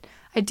yet, but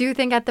I do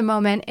think at the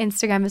moment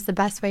Instagram is the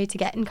best way to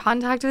get in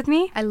contact with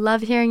me. I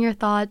love hearing your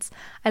thoughts.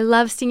 I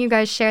love seeing you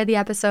guys share the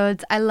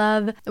episodes. I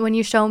love when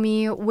you show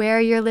me where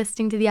you're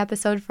listening to the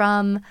episode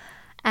from.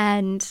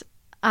 And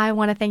I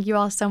want to thank you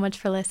all so much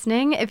for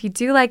listening. If you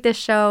do like this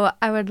show,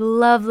 I would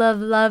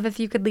love if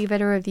you could leave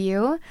it a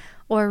review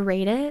or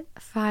rate it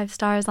 5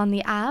 stars on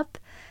the app.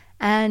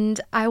 And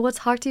I will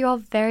talk to you all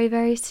very,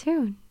 very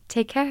soon.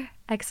 Take care.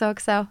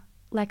 XOXO.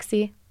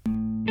 Lexi.